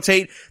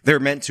rehabilitate.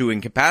 They're meant to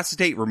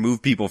incapacitate,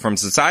 remove people from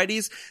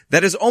societies.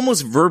 That is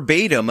almost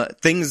verbatim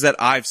things that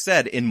I've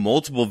said in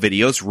multiple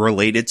videos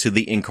related to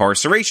the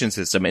incarceration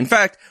system. In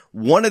fact,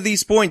 one of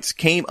these points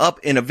came up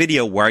in a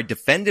video where I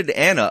defended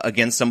Ana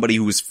against somebody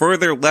who was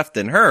further left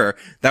than her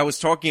that was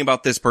talking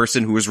about this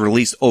person who was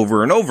released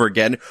over and over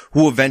again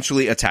who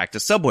eventually attacked a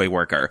subway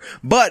worker.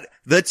 But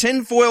the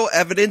tinfoil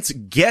evidence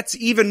gets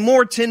even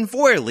more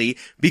tinfoily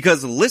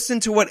because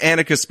listen to what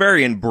Ana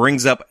Kasparian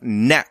brings up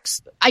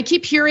next. I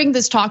keep hearing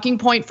this talking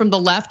point from the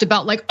left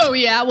about like, oh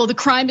yeah, well the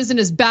crime isn't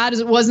as bad as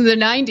it was in the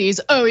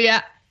 90s. Oh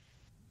yeah.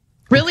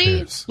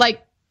 Really?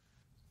 Like,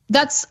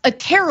 that's a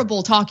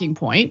terrible talking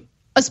point,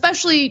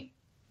 especially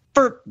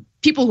for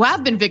people who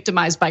have been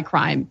victimized by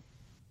crime.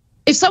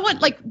 If someone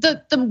like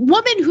the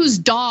woman whose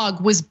dog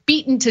was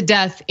beaten to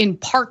death in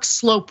Park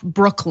Slope,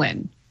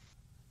 Brooklyn,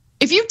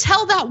 if you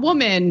tell that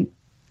woman,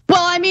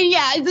 well, I mean,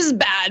 yeah, this is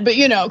bad, but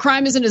you know,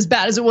 crime isn't as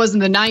bad as it was in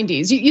the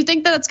 90s. You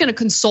think that that's going to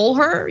console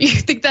her? You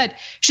think that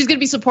she's going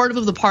to be supportive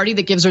of the party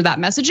that gives her that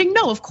messaging?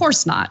 No, of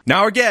course not.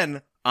 Now,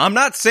 again, I'm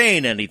not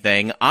saying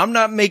anything. I'm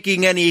not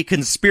making any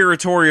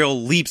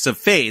conspiratorial leaps of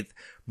faith.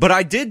 But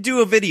I did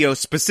do a video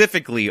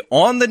specifically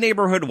on the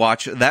neighborhood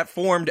watch that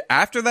formed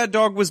after that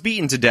dog was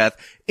beaten to death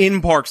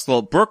in Park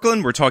Slope,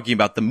 Brooklyn. We're talking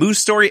about the Moose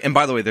story. And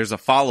by the way, there's a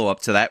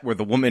follow-up to that where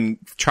the woman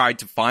tried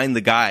to find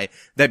the guy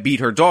that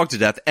beat her dog to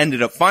death,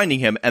 ended up finding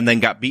him, and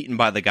then got beaten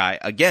by the guy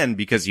again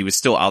because he was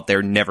still out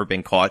there, never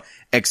been caught,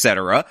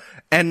 etc.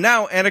 And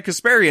now Ana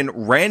Kasparian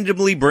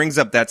randomly brings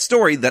up that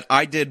story that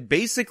I did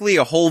basically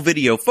a whole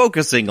video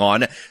focusing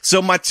on.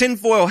 So my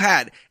tinfoil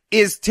hat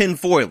is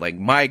tinfoiling.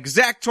 My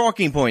exact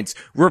talking points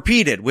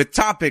repeated with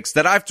topics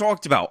that I've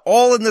talked about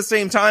all in the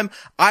same time.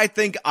 I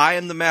think I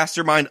am the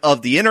mastermind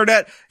of the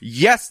internet.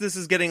 Yes, this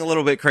is getting a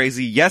little bit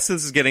crazy. Yes,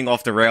 this is getting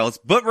off the rails.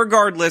 But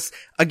regardless,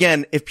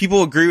 again, if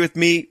people agree with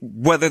me,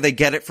 whether they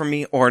get it from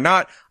me or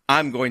not,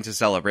 I'm going to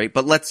celebrate.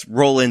 But let's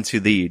roll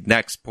into the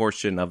next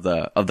portion of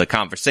the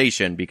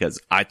conversation because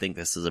I think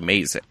this is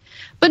amazing.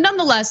 But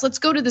nonetheless, let's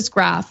go to this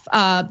graph,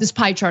 this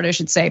pie chart, I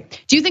should say.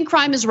 Do you think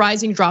crime is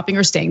rising, dropping,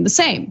 or staying the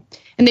same?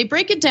 And they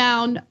break it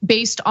down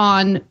based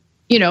on,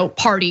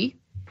 party.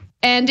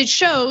 And it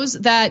shows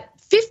that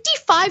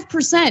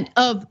 55%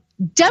 of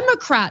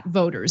Democratic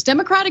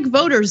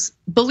voters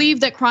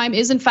believe that crime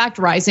is in fact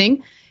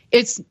rising.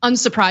 It's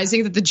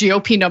unsurprising that the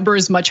GOP number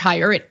is much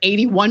higher at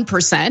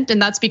 81%,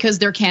 and that's because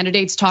their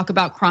candidates talk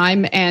about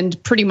crime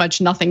and pretty much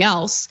nothing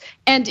else,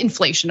 and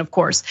inflation, of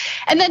course.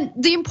 And then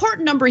the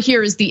important number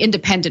here is the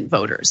independent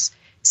voters.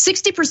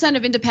 60%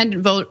 of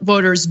independent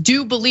voters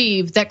do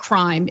believe that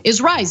crime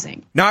is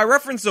rising. Now, I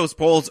referenced those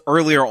polls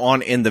earlier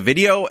on in the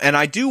video, and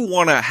I do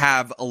want to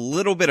have a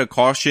little bit of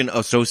caution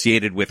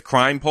associated with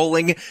crime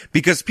polling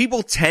because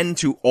people tend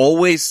to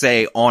always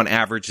say, on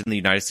average in the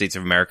United States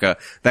of America,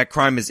 that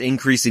crime is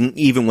increasing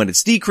even when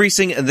it's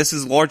decreasing, and this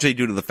is largely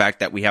due to the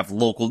fact that we have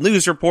local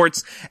news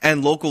reports,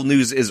 and local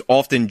news is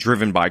often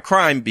driven by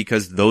crime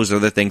because those are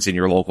the things in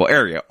your local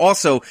area.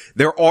 Also,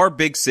 there are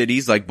big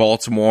cities like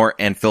Baltimore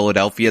and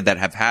Philadelphia that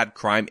have had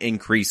crime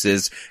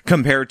increases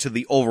compared to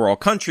the overall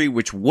country,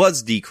 which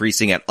was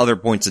decreasing at other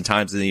points in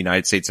times in the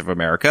United States of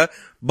America.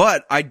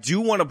 But I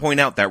do want to point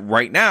out that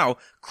right now,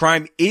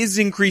 crime is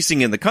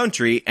increasing in the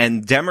country,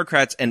 and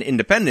Democrats and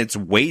independents,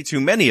 way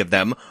too many of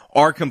them,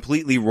 are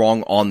completely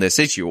wrong on this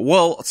issue.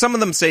 Well, some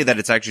of them say that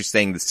it's actually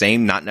staying the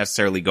same, not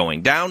necessarily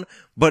going down.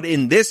 But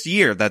in this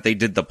year that they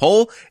did the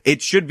poll,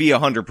 it should be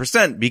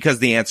 100% because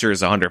the answer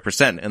is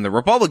 100%. And the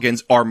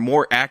Republicans are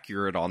more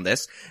accurate on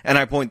this. And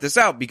I point this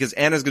out because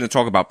Anna's going to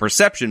talk about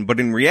perception, but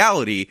in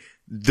reality,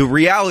 the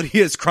reality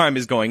is crime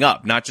is going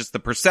up, not just the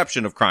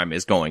perception of crime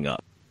is going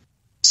up.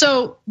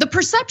 So the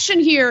perception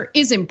here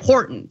is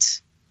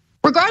important.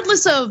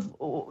 Regardless of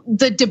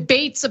the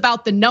debates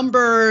about the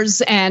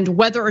numbers and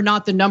whether or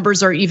not the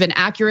numbers are even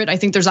accurate, I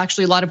think there's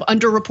actually a lot of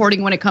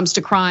underreporting when it comes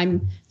to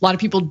crime. A lot of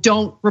people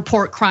don't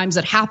report crimes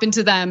that happen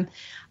to them.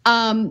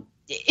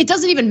 It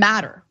doesn't even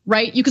matter,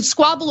 right? You could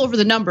squabble over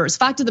the numbers.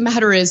 Fact of the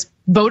matter is,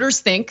 voters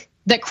think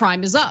that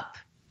crime is up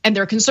and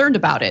they're concerned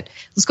about it.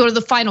 Let's go to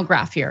the final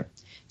graph here.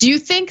 Do you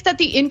think that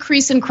the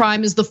increase in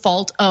crime is the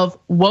fault of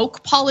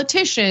woke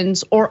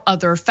politicians or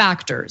other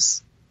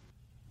factors?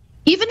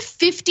 Even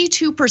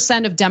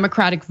 52% of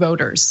Democratic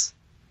voters,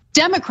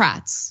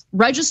 Democrats,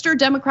 registered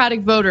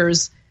Democratic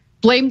voters,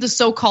 blame the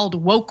so-called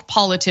woke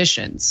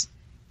politicians.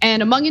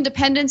 And among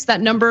independents, that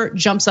number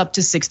jumps up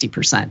to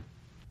 60%.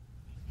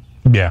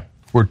 Yeah,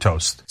 we're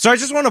toast. So I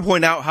just want to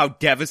point out how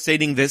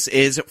devastating this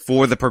is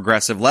for the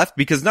progressive left,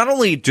 because not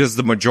only does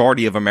the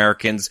majority of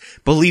Americans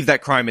believe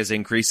that crime is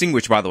increasing,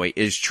 which by the way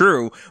is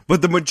true,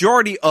 but the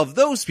majority of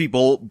those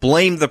people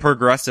blame the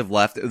progressive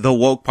left, the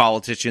woke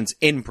politicians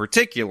in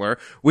particular,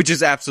 which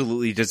is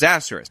absolutely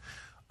disastrous.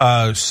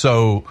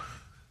 So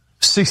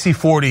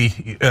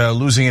 60-40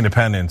 losing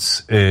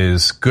independence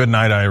is good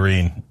night,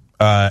 Irene.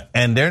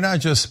 And they're not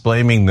just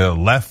blaming the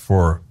left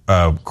for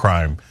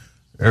crime.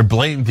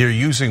 They're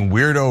using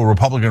weirdo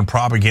Republican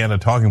propaganda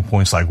talking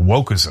points like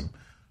wokeism.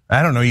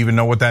 I don't even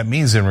know what that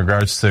means in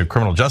regards to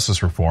criminal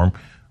justice reform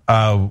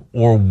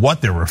or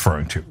what they're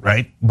referring to,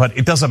 right? But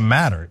it doesn't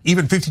matter.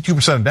 Even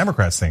 52% of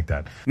Democrats think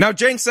that. Now,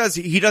 Cenk says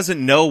he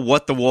doesn't know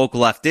what the woke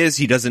left is.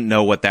 He doesn't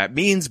know what that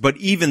means, but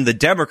even the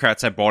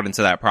Democrats have bought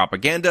into that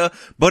propaganda.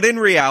 But in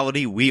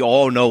reality, we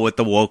all know what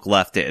the woke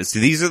left is.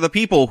 These are the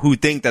people who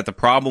think that the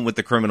problem with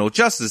the criminal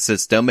justice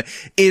system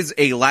is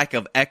a lack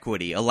of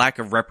equity, a lack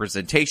of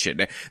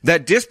representation,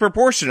 that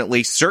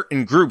disproportionately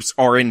certain groups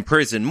are in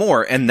prison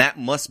more, and that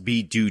must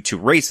be due to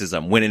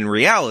racism, when in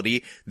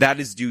reality, that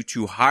is due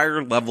to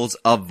higher levels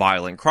of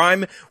violent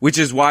crime, which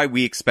is why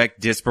we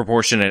expect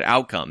disproportionate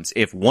outcomes.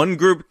 If one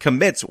group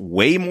commits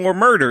way more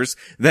murders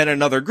than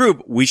another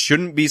group, we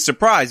shouldn't be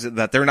surprised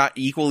that they're not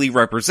equally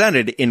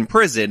represented in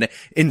prison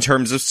in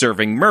terms of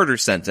serving murder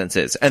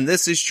sentences. And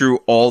this is true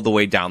all the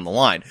way down the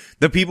line.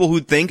 The people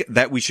who think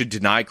that we should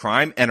deny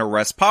crime and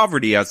arrest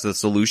poverty as the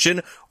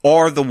solution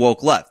are the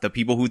woke left. The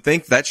people who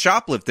think that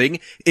shoplifting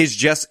is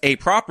just a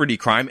property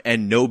crime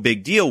and no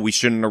big deal, we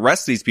shouldn't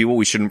arrest these people,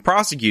 we shouldn't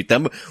prosecute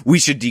them, we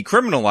should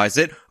decriminalize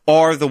it,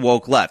 are the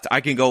woke left.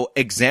 I can go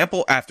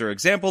example after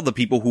example. The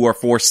people who are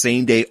for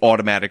same-day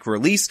automatic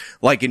release,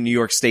 like in New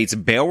York State's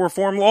bail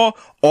reform law,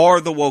 are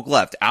the woke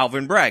left.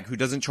 Alvin Bragg, who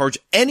doesn't charge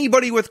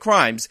anybody with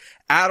crimes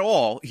at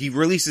all. He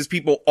releases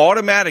people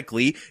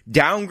automatically,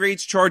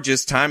 downgrades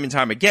charges time and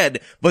time again,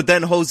 but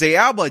then Jose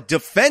Alba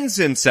defends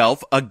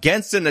himself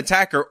against an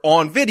attacker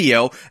on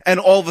video, and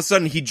all of a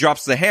sudden he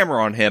drops the hammer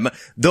on him.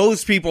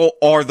 Those people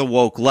are the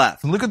woke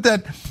left. Look at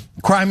that.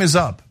 Crime is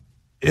up.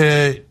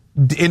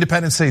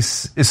 Independents say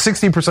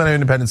 60% of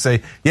independents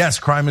say yes,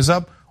 crime is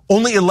up.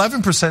 Only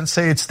 11%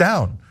 say it's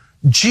down.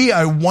 Gee,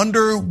 I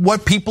wonder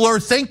what people are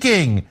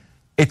thinking.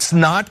 It's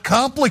not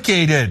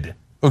complicated,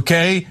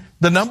 okay?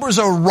 The numbers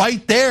are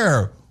right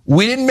there.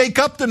 We didn't make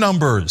up the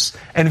numbers.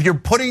 And if you're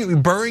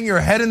burying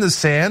your head in the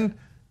sand,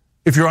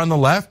 if you're on the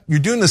left, you're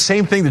doing the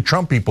same thing that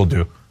Trump people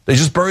do. They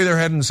just bury their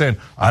head in the sand.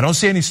 I don't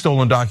see any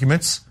stolen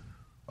documents.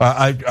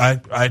 I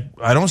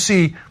don't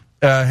see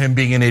him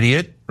being an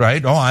idiot.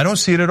 Right? Oh, I don't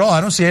see it at all.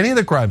 I don't see any of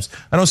the crimes.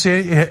 I don't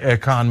see a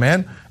con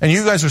man. And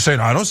you guys are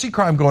saying, I don't see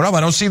crime going up. I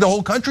don't see the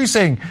whole country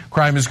saying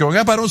crime is going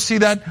up. I don't see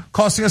that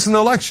costing us in the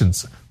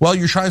elections. Well,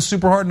 you're trying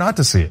super hard not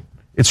to see it.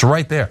 It's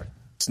right there.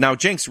 Now,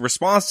 Cenk's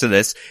response to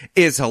this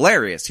is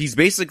hilarious. He's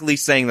basically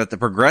saying that the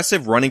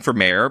progressive running for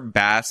mayor,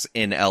 Bass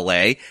in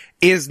LA,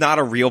 is not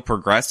a real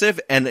progressive,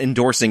 and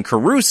endorsing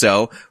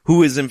Caruso,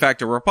 who is in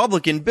fact a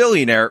Republican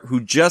billionaire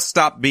who just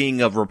stopped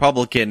being a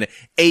Republican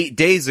 8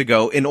 days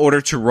ago in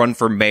order to run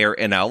for mayor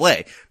in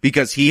LA,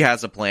 because he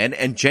has a plan,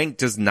 and Cenk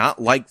does not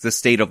like the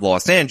state of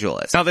Los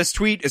Angeles. Now, this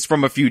tweet is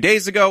from a few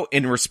days ago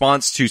in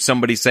response to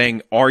somebody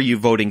saying, "Are you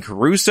voting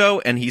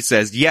Caruso?" And he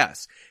says,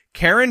 yes.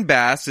 Karen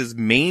Bass's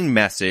main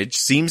message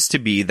seems to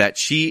be that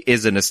she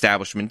is an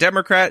establishment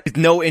Democrat with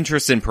no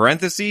interest in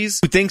parentheses,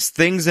 who thinks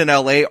things in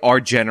LA are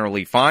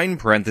generally fine,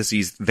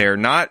 parentheses, they're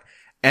not,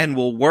 and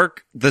will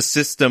work the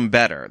system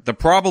better. The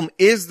problem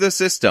is the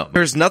system.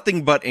 There's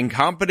nothing but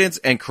incompetence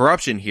and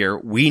corruption here.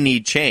 We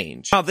need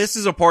change. Now, this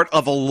is a part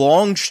of a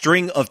long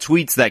string of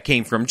tweets that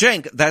came from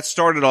Cenk that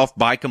started off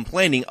by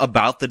complaining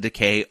about the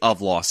decay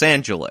of Los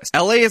Angeles.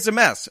 LA is a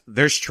mess.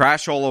 There's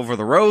trash all over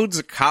the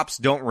roads. Cops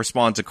don't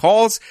respond to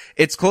calls.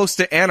 It's close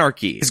to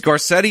anarchy. Is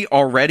Garcetti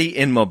already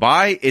in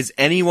Mumbai? Is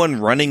anyone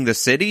running the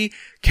city?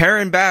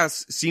 Karen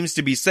Bass seems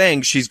to be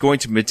saying she's going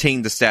to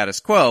maintain the status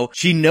quo.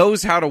 She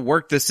knows how to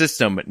work the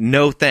system.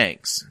 No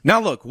thanks.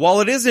 Now look, while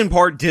it is in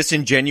part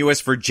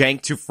disingenuous for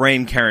Cenk to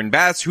frame Karen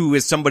Bass, who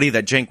is somebody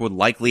that Cenk would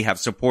likely have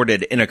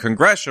supported in a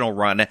congressional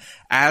run,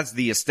 as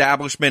the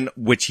establishment,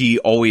 which he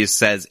always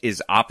says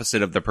is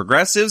opposite of the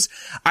progressives,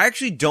 I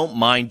actually don't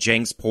mind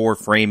Cenk's poor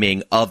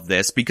framing of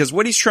this, because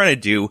what he's trying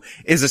to do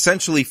is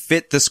essentially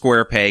fit the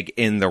square peg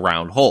in the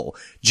round hole.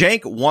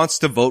 Cenk wants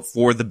to vote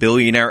for the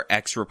billionaire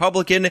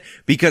ex-Republican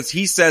because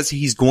he says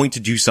he's going to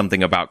do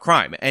something about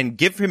crime. And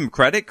give him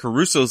credit,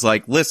 Caruso's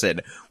like, listen,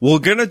 we're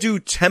gonna do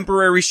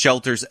temporary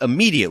shelters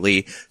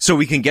immediately so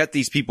we can get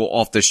these people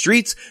off the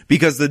streets,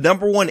 because the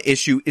number one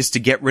issue is to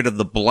get rid of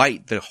the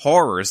blight, the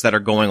horrors that are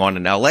going on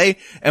in LA,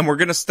 and we're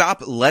gonna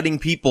stop letting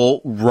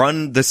people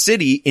run the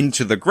city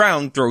into the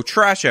ground, throw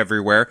trash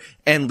everywhere,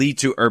 and lead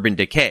to urban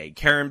decay.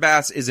 Karen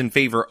Bass is in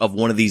favor of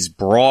one of these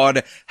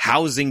broad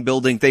housing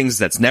building things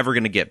that's never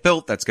gonna get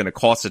built, that's gonna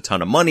cost a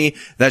ton of money,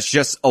 that's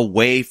just a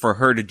way for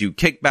her to do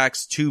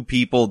kickbacks to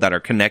people that are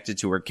connected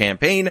to her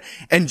campaign,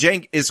 and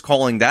Cenk is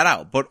calling that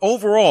out. But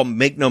overall,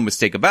 make no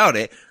mistake about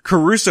it,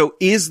 Caruso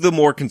is the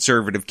more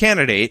conservative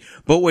candidate,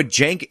 but what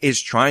Cenk is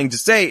trying to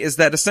say is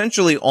that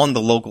essentially on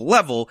the local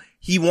level,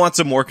 he wants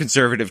a more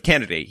conservative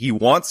candidate. He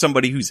wants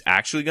somebody who's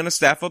actually going to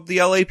staff up the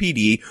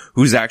LAPD,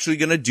 who's actually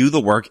going to do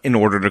the work in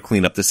order to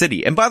clean up the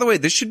city. And by the way,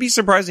 this should be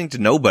surprising to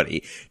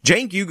nobody.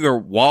 Cenk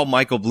Uygur, while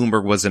Michael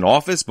Bloomberg was in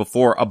office,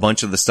 before a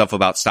bunch of the stuff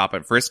about stop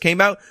and frisk came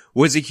out,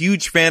 was a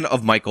huge fan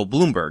of Michael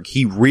Bloomberg.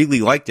 He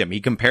really liked him.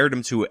 He compared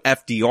him to an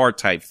FDR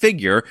type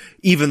figure,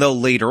 even though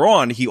later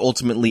on he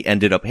ultimately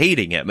ended up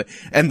hating him.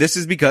 And this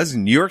is because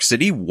New York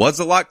City was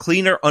a lot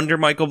cleaner under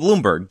Michael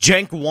Bloomberg.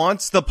 Cenk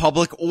wants the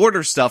public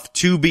order stuff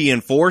to be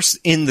enforced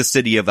in the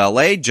city of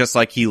LA, just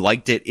like he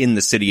liked it in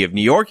the city of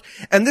New York.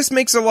 And this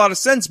makes a lot of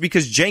sense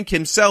because Cenk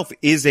himself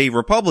is a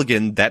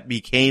Republican that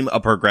became a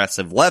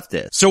progressive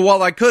leftist. So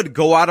while I could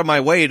go out of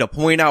my way to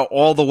point out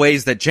all the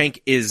ways that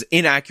Cenk is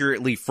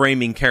inaccurately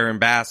framing Karen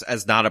Bass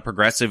as not a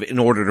progressive in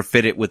order to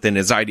fit it within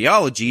his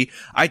ideology,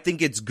 I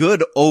think it's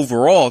good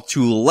overall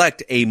to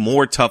elect a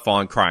more tough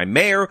on crime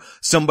mayor,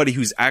 somebody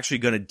who's actually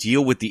going to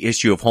deal with the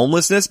issue of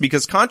homelessness,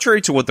 because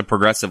contrary to what the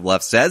progressive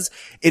left says,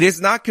 it is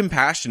not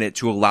compassionate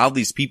to allow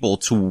these people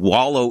to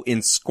wallow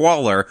in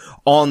squalor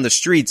on the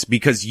streets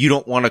because you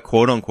don't want to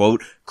quote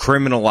unquote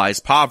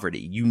criminalize poverty.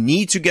 You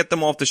need to get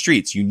them off the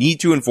streets. You need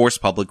to enforce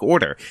public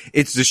order.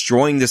 It's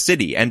destroying the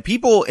city. And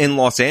people in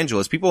Los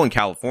Angeles, people in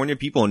California,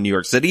 people in New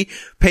York City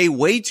pay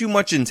way too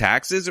much in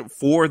taxes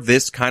for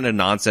this kind of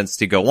nonsense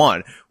to go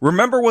on.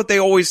 Remember what they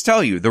always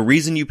tell you. The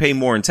reason you pay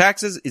more in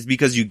taxes is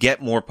because you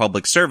get more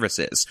public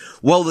services.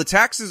 Well, the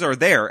taxes are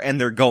there and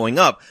they're going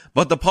up,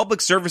 but the public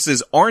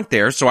services aren't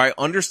there. So I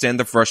understand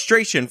the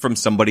frustration from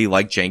somebody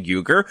like Cenk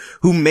Uygur,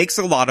 who makes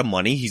a lot of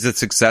money. He's a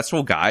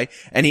successful guy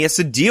and he has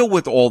to deal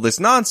with all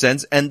this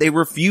nonsense, and they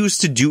refuse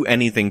to do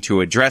anything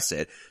to address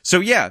it. So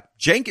yeah,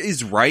 Cenk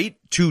is right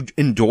to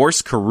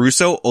endorse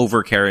Caruso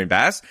over Karen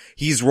Bass.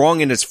 He's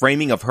wrong in his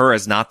framing of her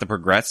as not the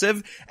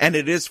progressive, and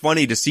it is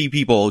funny to see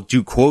people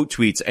do quote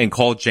tweets and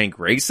call Cenk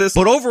racist.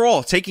 But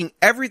overall, taking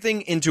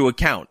everything into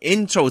account,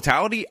 in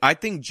totality, I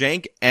think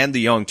Cenk and the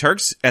Young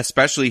Turks,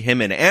 especially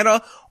him and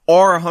Anna,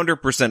 are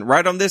 100%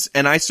 right on this,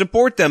 and I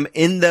support them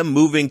in them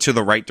moving to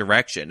the right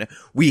direction.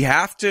 We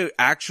have to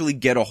actually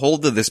get a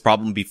hold of this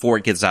problem before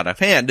it gets out of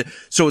hand,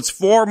 so it's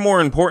far more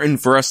important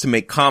for us to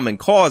make common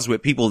cause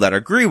with people that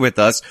agree with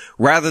us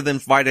rather than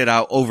fight it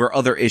out over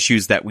other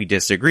issues that we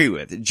disagree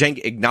with.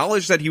 Cenk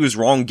acknowledged that he was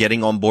wrong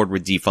getting on board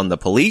with defund the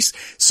police,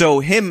 so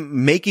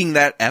him making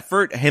that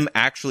effort, him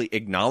actually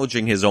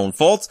acknowledging his own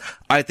faults,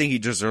 I think he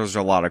deserves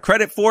a lot of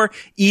credit for,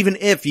 even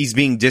if he's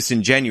being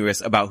disingenuous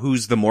about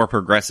who's the more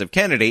progressive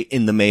candidate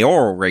in the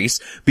mayoral race,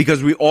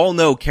 because we all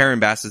know Karen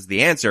Bass is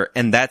the answer,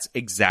 and that's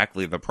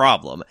exactly the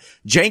problem.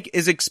 Cenk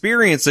is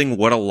experiencing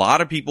what a lot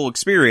of people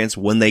experience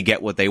when they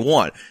get what they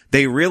want.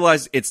 They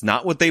realize it's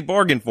not what they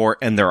bargained for,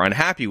 and they're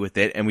unhappy with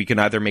it, and we can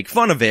either make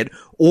fun of it,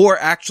 or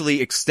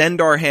actually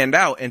extend our hand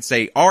out and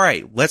say,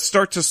 alright, let's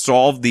start to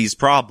solve these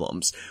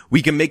problems.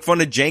 We can make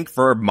fun of Cenk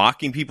for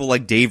mocking people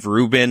like Dave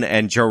Rubin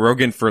and Joe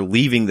Rogan for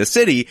leaving the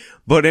city,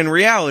 but in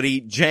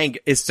reality, Cenk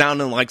is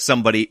sounding like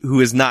somebody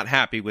who is not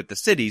happy with the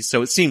city,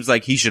 so it seems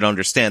like he should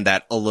understand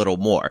that a little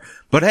more.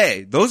 But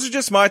hey, those are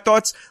just my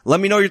thoughts. Let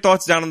me know your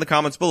thoughts down in the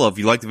comments below. If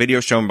you like the video,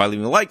 show me by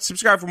leaving a like,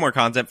 subscribe for more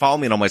content, follow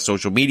me on all my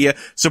social media,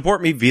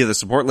 support me via the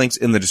support links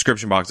in the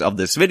description box of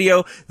this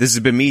video. This has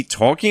been me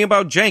talking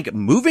about Cenk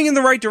moving in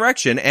the right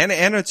direction, and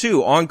Anna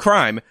too, on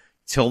crime.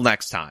 Till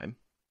next time.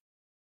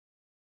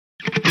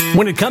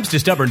 When it comes to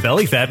stubborn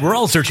belly fat, we're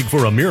all searching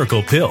for a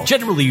miracle pill.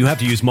 Generally, you have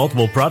to use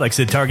multiple products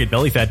that target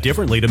belly fat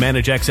differently to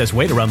manage excess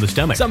weight around the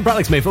stomach. Some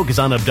products may focus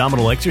on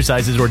abdominal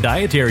exercises or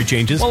dietary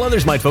changes, while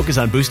others might focus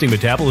on boosting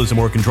metabolism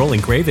or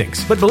controlling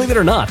cravings. But believe it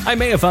or not, I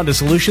may have found a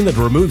solution that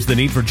removes the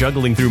need for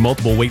juggling through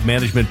multiple weight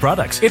management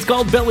products. It's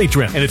called Belly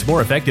Trim, and it's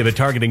more effective at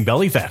targeting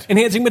belly fat,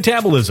 enhancing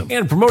metabolism,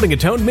 and promoting a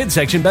toned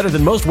midsection better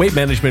than most weight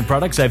management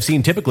products I've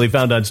seen typically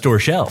found on store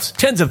shelves.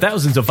 Tens of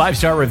thousands of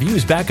 5-star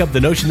reviews back up the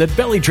notion that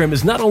Belly Trim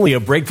is not only a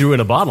breakthrough in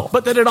a bottle,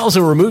 but that it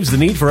also removes the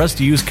need for us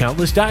to use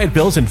countless diet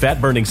pills and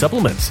fat-burning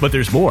supplements. But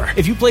there's more.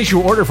 If you place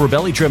your order for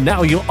Belly Trim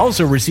now, you'll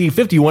also receive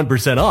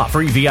 51% off,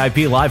 free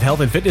VIP live health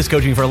and fitness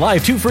coaching for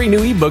life, 2 free new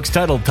ebooks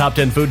titled Top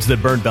 10 Foods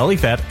That Burn Belly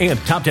Fat and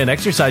Top 10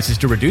 Exercises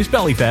to Reduce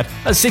Belly Fat,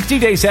 a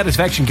 60-day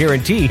satisfaction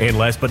guarantee, and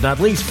last but not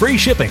least, free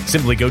shipping.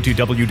 Simply go to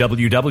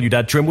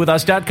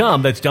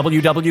www.trimwithus.com. That's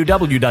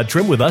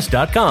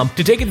www.trimwithus.com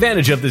to take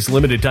advantage of this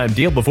limited time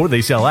deal before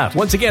they sell out.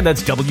 Once again,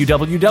 that's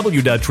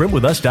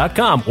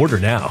www.trimwithus.com. Order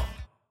now.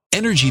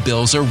 Energy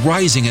bills are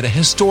rising at a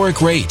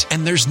historic rate,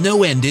 and there's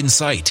no end in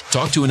sight.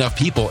 Talk to enough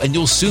people, and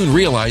you'll soon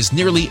realize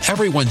nearly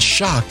everyone's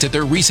shocked at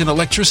their recent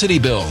electricity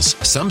bills.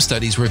 Some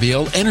studies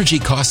reveal energy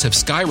costs have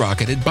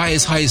skyrocketed by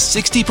as high as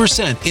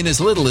 60% in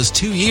as little as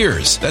 2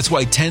 years. That's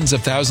why tens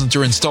of thousands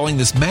are installing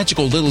this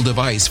magical little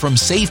device from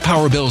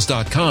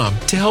SavePowerBills.com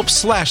to help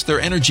slash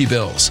their energy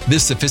bills.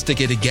 This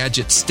sophisticated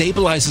gadget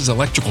stabilizes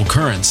electrical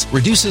currents,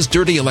 reduces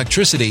dirty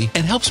electricity,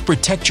 and helps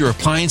protect your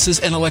appliances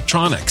and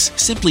electronics.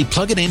 Simply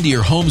plug it into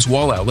your home's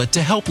wall outlet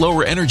to help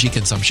lower energy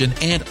consumption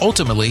and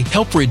ultimately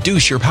help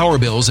reduce your power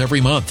bills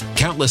every month.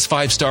 Countless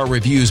 5-star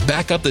reviews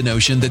back up the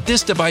notion that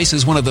this device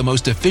is one of the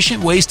most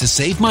efficient ways to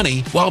save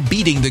money while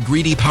beating the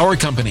greedy power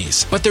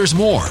companies. But there's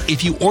more.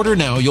 If you order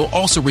now, you'll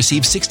also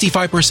receive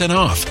 65%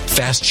 off,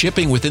 fast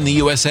shipping within the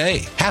USA,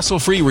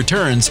 hassle-free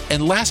returns,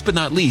 and last but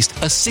not least,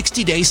 a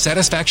 60-day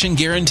satisfaction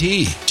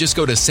guarantee. Just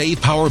go to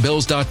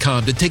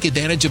SavePowerBills.com to take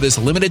advantage of this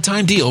limited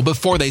time deal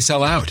before they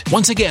sell out.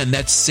 Once again,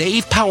 that's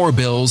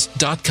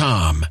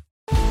SavePowerBills.com.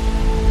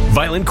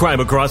 Violent crime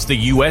across the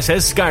U.S.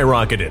 has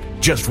skyrocketed.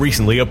 Just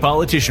recently, a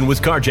politician was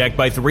carjacked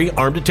by 3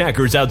 armed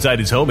attackers outside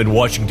his home in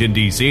Washington,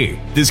 D.C.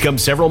 This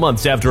comes several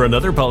months after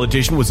another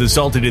politician was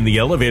assaulted in the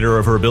elevator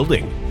of her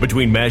building.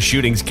 Between mass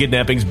shootings,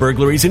 kidnappings,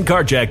 burglaries, and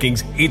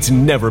carjackings, it's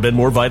never been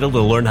more vital to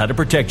learn how to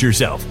protect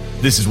yourself.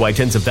 This is why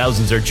tens of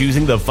thousands are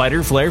choosing the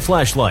Fighter Flare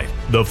flashlight.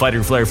 The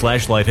Fighter Flare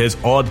flashlight has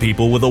awed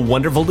people with a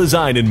wonderful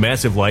design and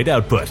massive light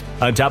output.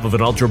 On top of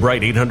an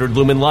ultra-bright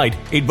 800-lumen light,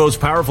 it boasts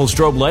powerful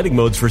strobe lighting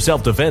modes for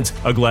self-defense,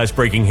 a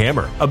glass-breaking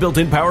hammer, a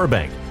built-in power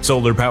bank,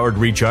 solar-powered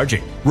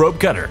recharging, rope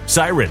cutter,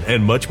 siren,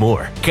 and much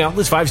more.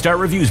 Countless 5-star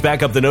reviews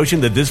back up the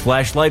notion that this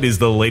flashlight is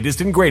the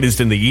latest and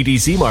greatest in the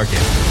EDC market.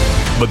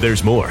 But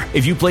there's more.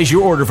 If you place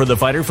your order for the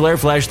Fighter Flare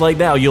flashlight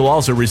now, you'll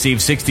also receive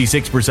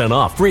 66%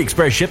 off, free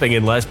express shipping,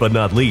 and last but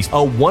not least, a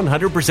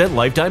 100%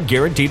 lifetime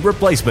guaranteed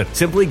replacement.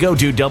 Simply go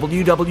to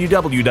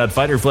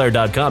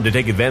www.fighterflare.com to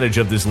take advantage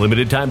of this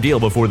limited time deal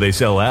before they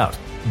sell out.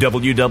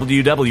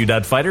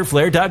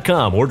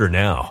 www.fighterflare.com. Order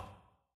now.